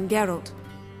 And Geralt,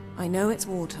 I know it's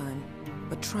wartime,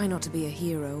 but try not to be a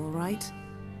hero, all right?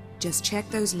 Just check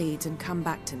those leads and come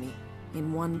back to me,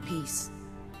 in one piece.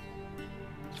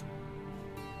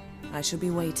 I shall be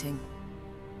waiting.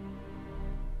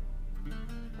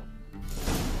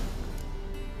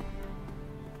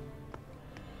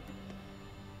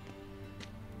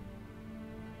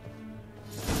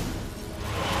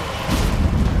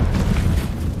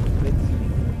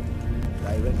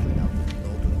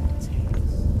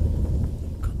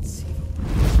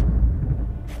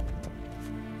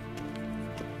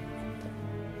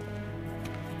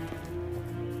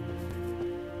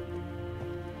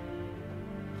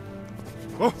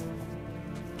 Oh!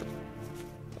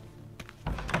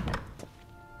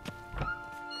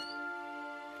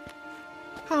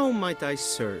 How might I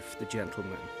serve the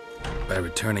gentleman? By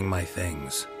returning my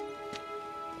things.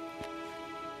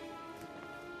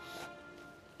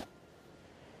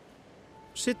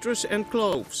 Citrus and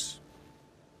cloves.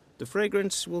 The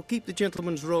fragrance will keep the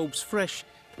gentleman's robes fresh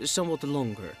somewhat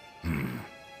longer.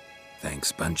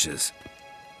 Thanks, bunches.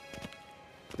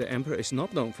 The Emperor is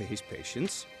not known for his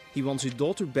patience. He wants his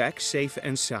daughter back safe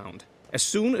and sound, as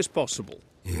soon as possible.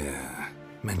 Yeah,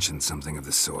 mentioned something of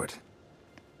the sort.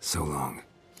 So long.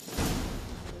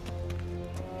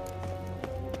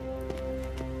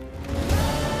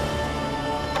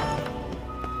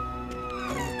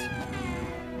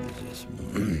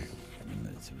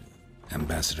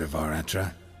 Ambassador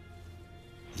Varatra,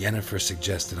 Yennefer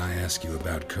suggested I ask you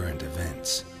about current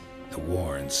events, the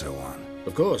war and so on.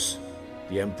 Of course.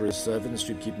 The Emperor's servants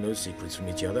should keep no secrets from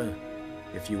each other.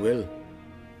 If you will,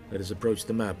 let us approach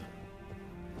the map.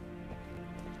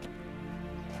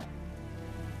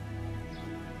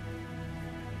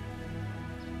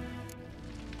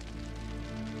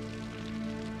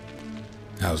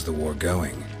 How's the war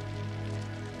going?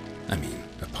 I mean,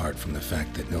 apart from the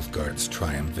fact that Nilfgaard's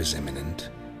triumph is imminent.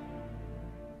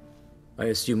 I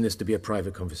assume this to be a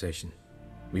private conversation.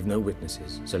 We've no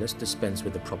witnesses, so let's dispense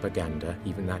with the propaganda,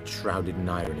 even that shrouded in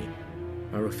irony.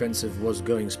 Our offensive was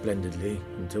going splendidly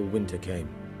until winter came.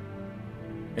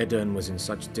 Edirn was in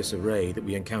such disarray that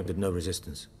we encountered no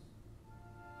resistance.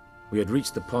 We had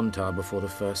reached the Pontar before the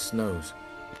first snows.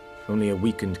 Only a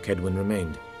weakened Kedwen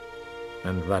remained,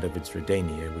 and Radovid's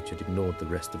Redania, which had ignored the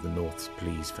rest of the North's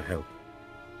pleas for help.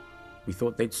 We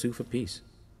thought they'd sue for peace,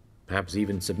 perhaps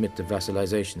even submit to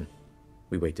vassalization.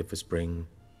 We waited for spring,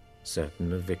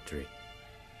 certain of victory.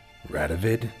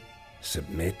 Radovid?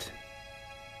 Submit?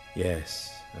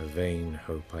 Yes, a vain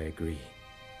hope, I agree.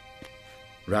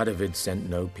 Radovid sent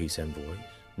no peace envoys,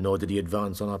 nor did he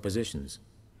advance on our positions.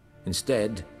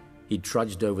 Instead, he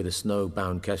trudged over the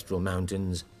snow-bound Kestrel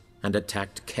Mountains and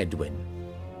attacked Kedwen,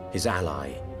 his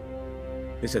ally.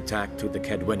 This attack took the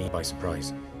Kedweni by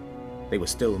surprise. They were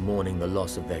still mourning the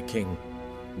loss of their king.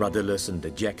 Rudderless and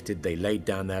dejected, they laid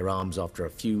down their arms after a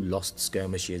few lost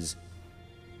skirmishes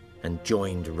and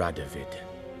joined Radovid.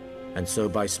 And so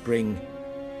by spring,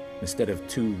 instead of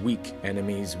 2 weak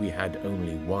enemies, we had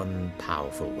only one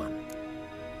powerful one.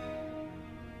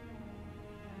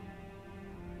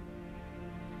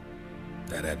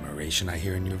 That admiration I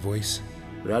hear in your voice?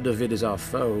 Radovid is our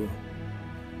foe,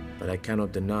 but I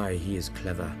cannot deny he is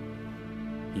clever.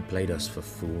 He played us for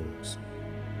fools,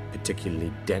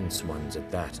 particularly dense ones at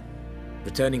that.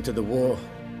 Returning to the war,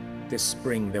 this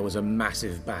spring there was a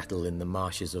massive battle in the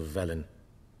marshes of Velen.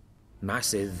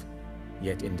 Massive,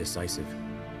 yet indecisive.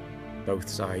 Both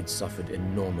sides suffered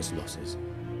enormous losses,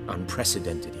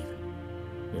 unprecedented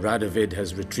even. Radovid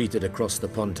has retreated across the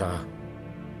Pontar.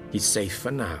 He's safe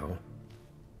for now,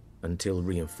 until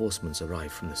reinforcements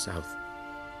arrive from the south.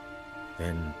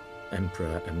 Then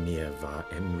Emperor Emir var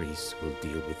Emrys will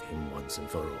deal with him once and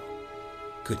for all.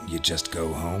 Couldn't you just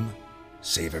go home?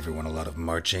 Save everyone a lot of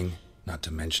marching, not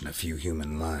to mention a few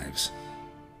human lives.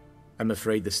 I'm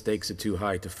afraid the stakes are too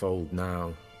high to fold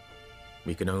now.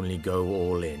 We can only go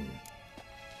all in.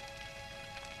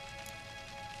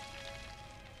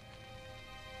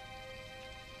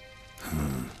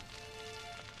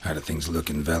 How do things look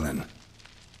in Velen?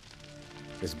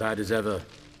 As bad as ever,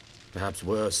 perhaps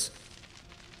worse.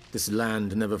 This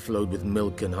land never flowed with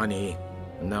milk and honey,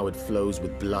 and now it flows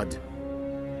with blood.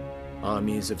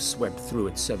 Armies have swept through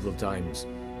it several times,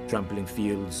 trampling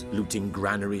fields, looting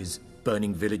granaries,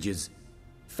 burning villages.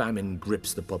 Famine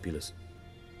grips the populace.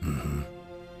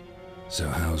 So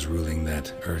how's ruling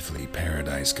that earthly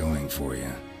paradise going for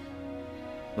you?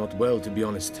 Not well, to be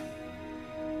honest.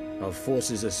 Our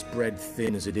forces are spread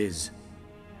thin as it is,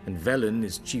 and Velen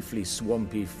is chiefly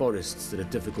swampy forests that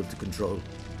are difficult to control.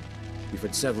 We've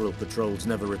had several patrols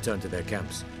never return to their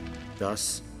camps.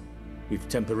 Thus, we've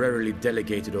temporarily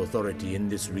delegated authority in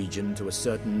this region to a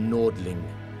certain Nordling,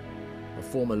 a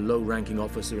former low-ranking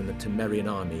officer in the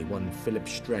Temerian army, one Philip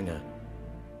Strenger,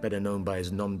 better known by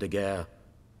his nom de guerre,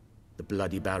 the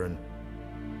Bloody Baron.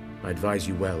 I advise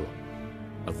you well.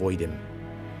 Avoid him.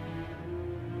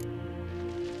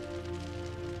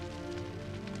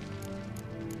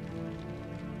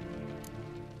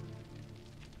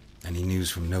 Any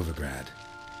news from Novigrad?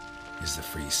 Is the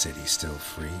free city still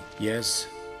free? Yes,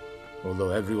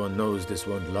 although everyone knows this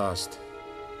won't last.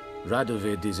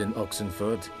 Radovid is in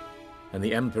Oxenfurt, and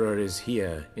the Emperor is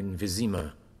here in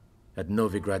Vesemir, at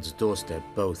Novigrad's doorstep,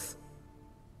 both.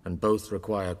 And both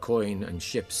require coin and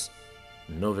ships.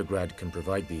 Novigrad can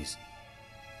provide these.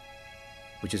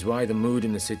 which is why the mood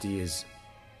in the city is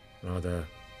rather,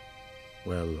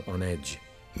 well, on edge.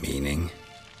 Meaning?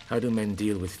 How do men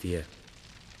deal with fear?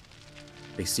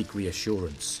 They seek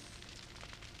reassurance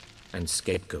and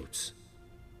scapegoats.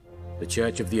 The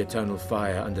Church of the Eternal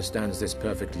Fire understands this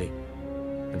perfectly,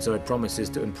 and so it promises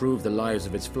to improve the lives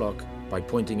of its flock by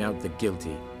pointing out the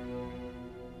guilty.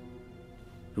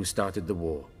 Who started the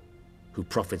war? Who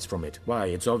profits from it? Why,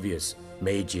 it's obvious.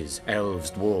 Mages,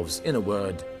 elves, dwarves, in a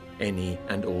word, any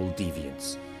and all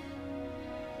deviants.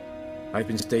 I've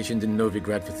been stationed in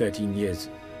Novigrad for 13 years.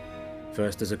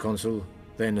 First as a consul,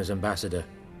 then as ambassador.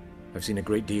 I've seen a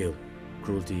great deal.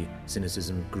 Cruelty,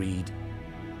 cynicism, greed.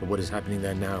 But what is happening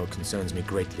there now concerns me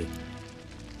greatly.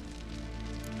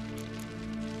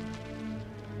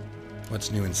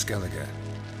 What's new in Skellige?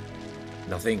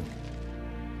 Nothing.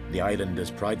 The islanders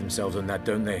pride themselves on that,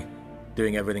 don't they?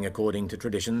 Doing everything according to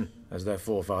tradition, as their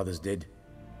forefathers did.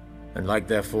 And like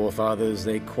their forefathers,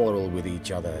 they quarrel with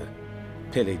each other,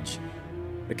 pillage,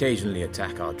 occasionally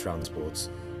attack our transports.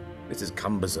 This is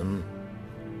cumbersome,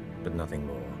 but nothing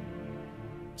more.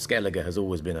 Skellige has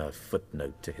always been a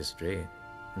footnote to history,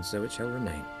 and so it shall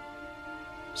remain.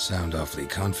 Sound awfully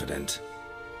confident.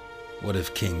 What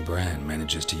if King Bran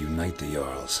manages to unite the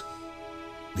Jarls?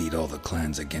 Lead all the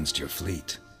clans against your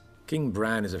fleet? King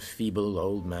Bran is a feeble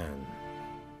old man.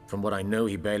 From what I know,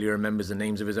 he barely remembers the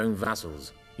names of his own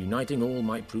vassals. Uniting all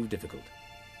might prove difficult.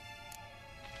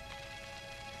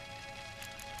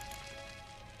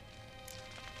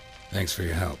 Thanks for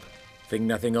your help. Think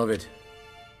nothing of it.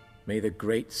 May the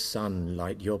great sun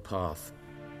light your path.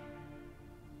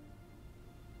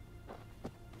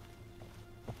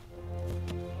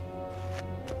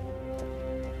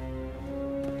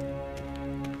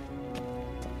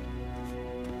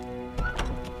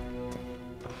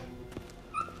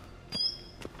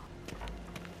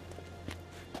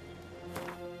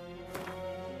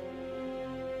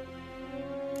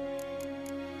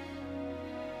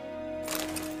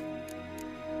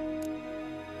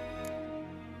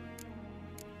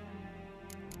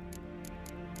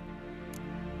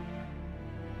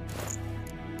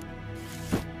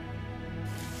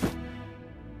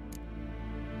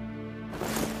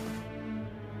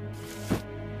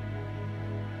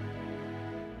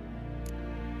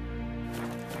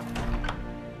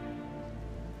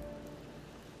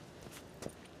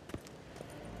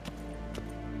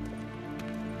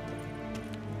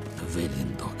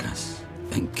 Velin dokas,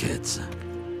 en ketsa.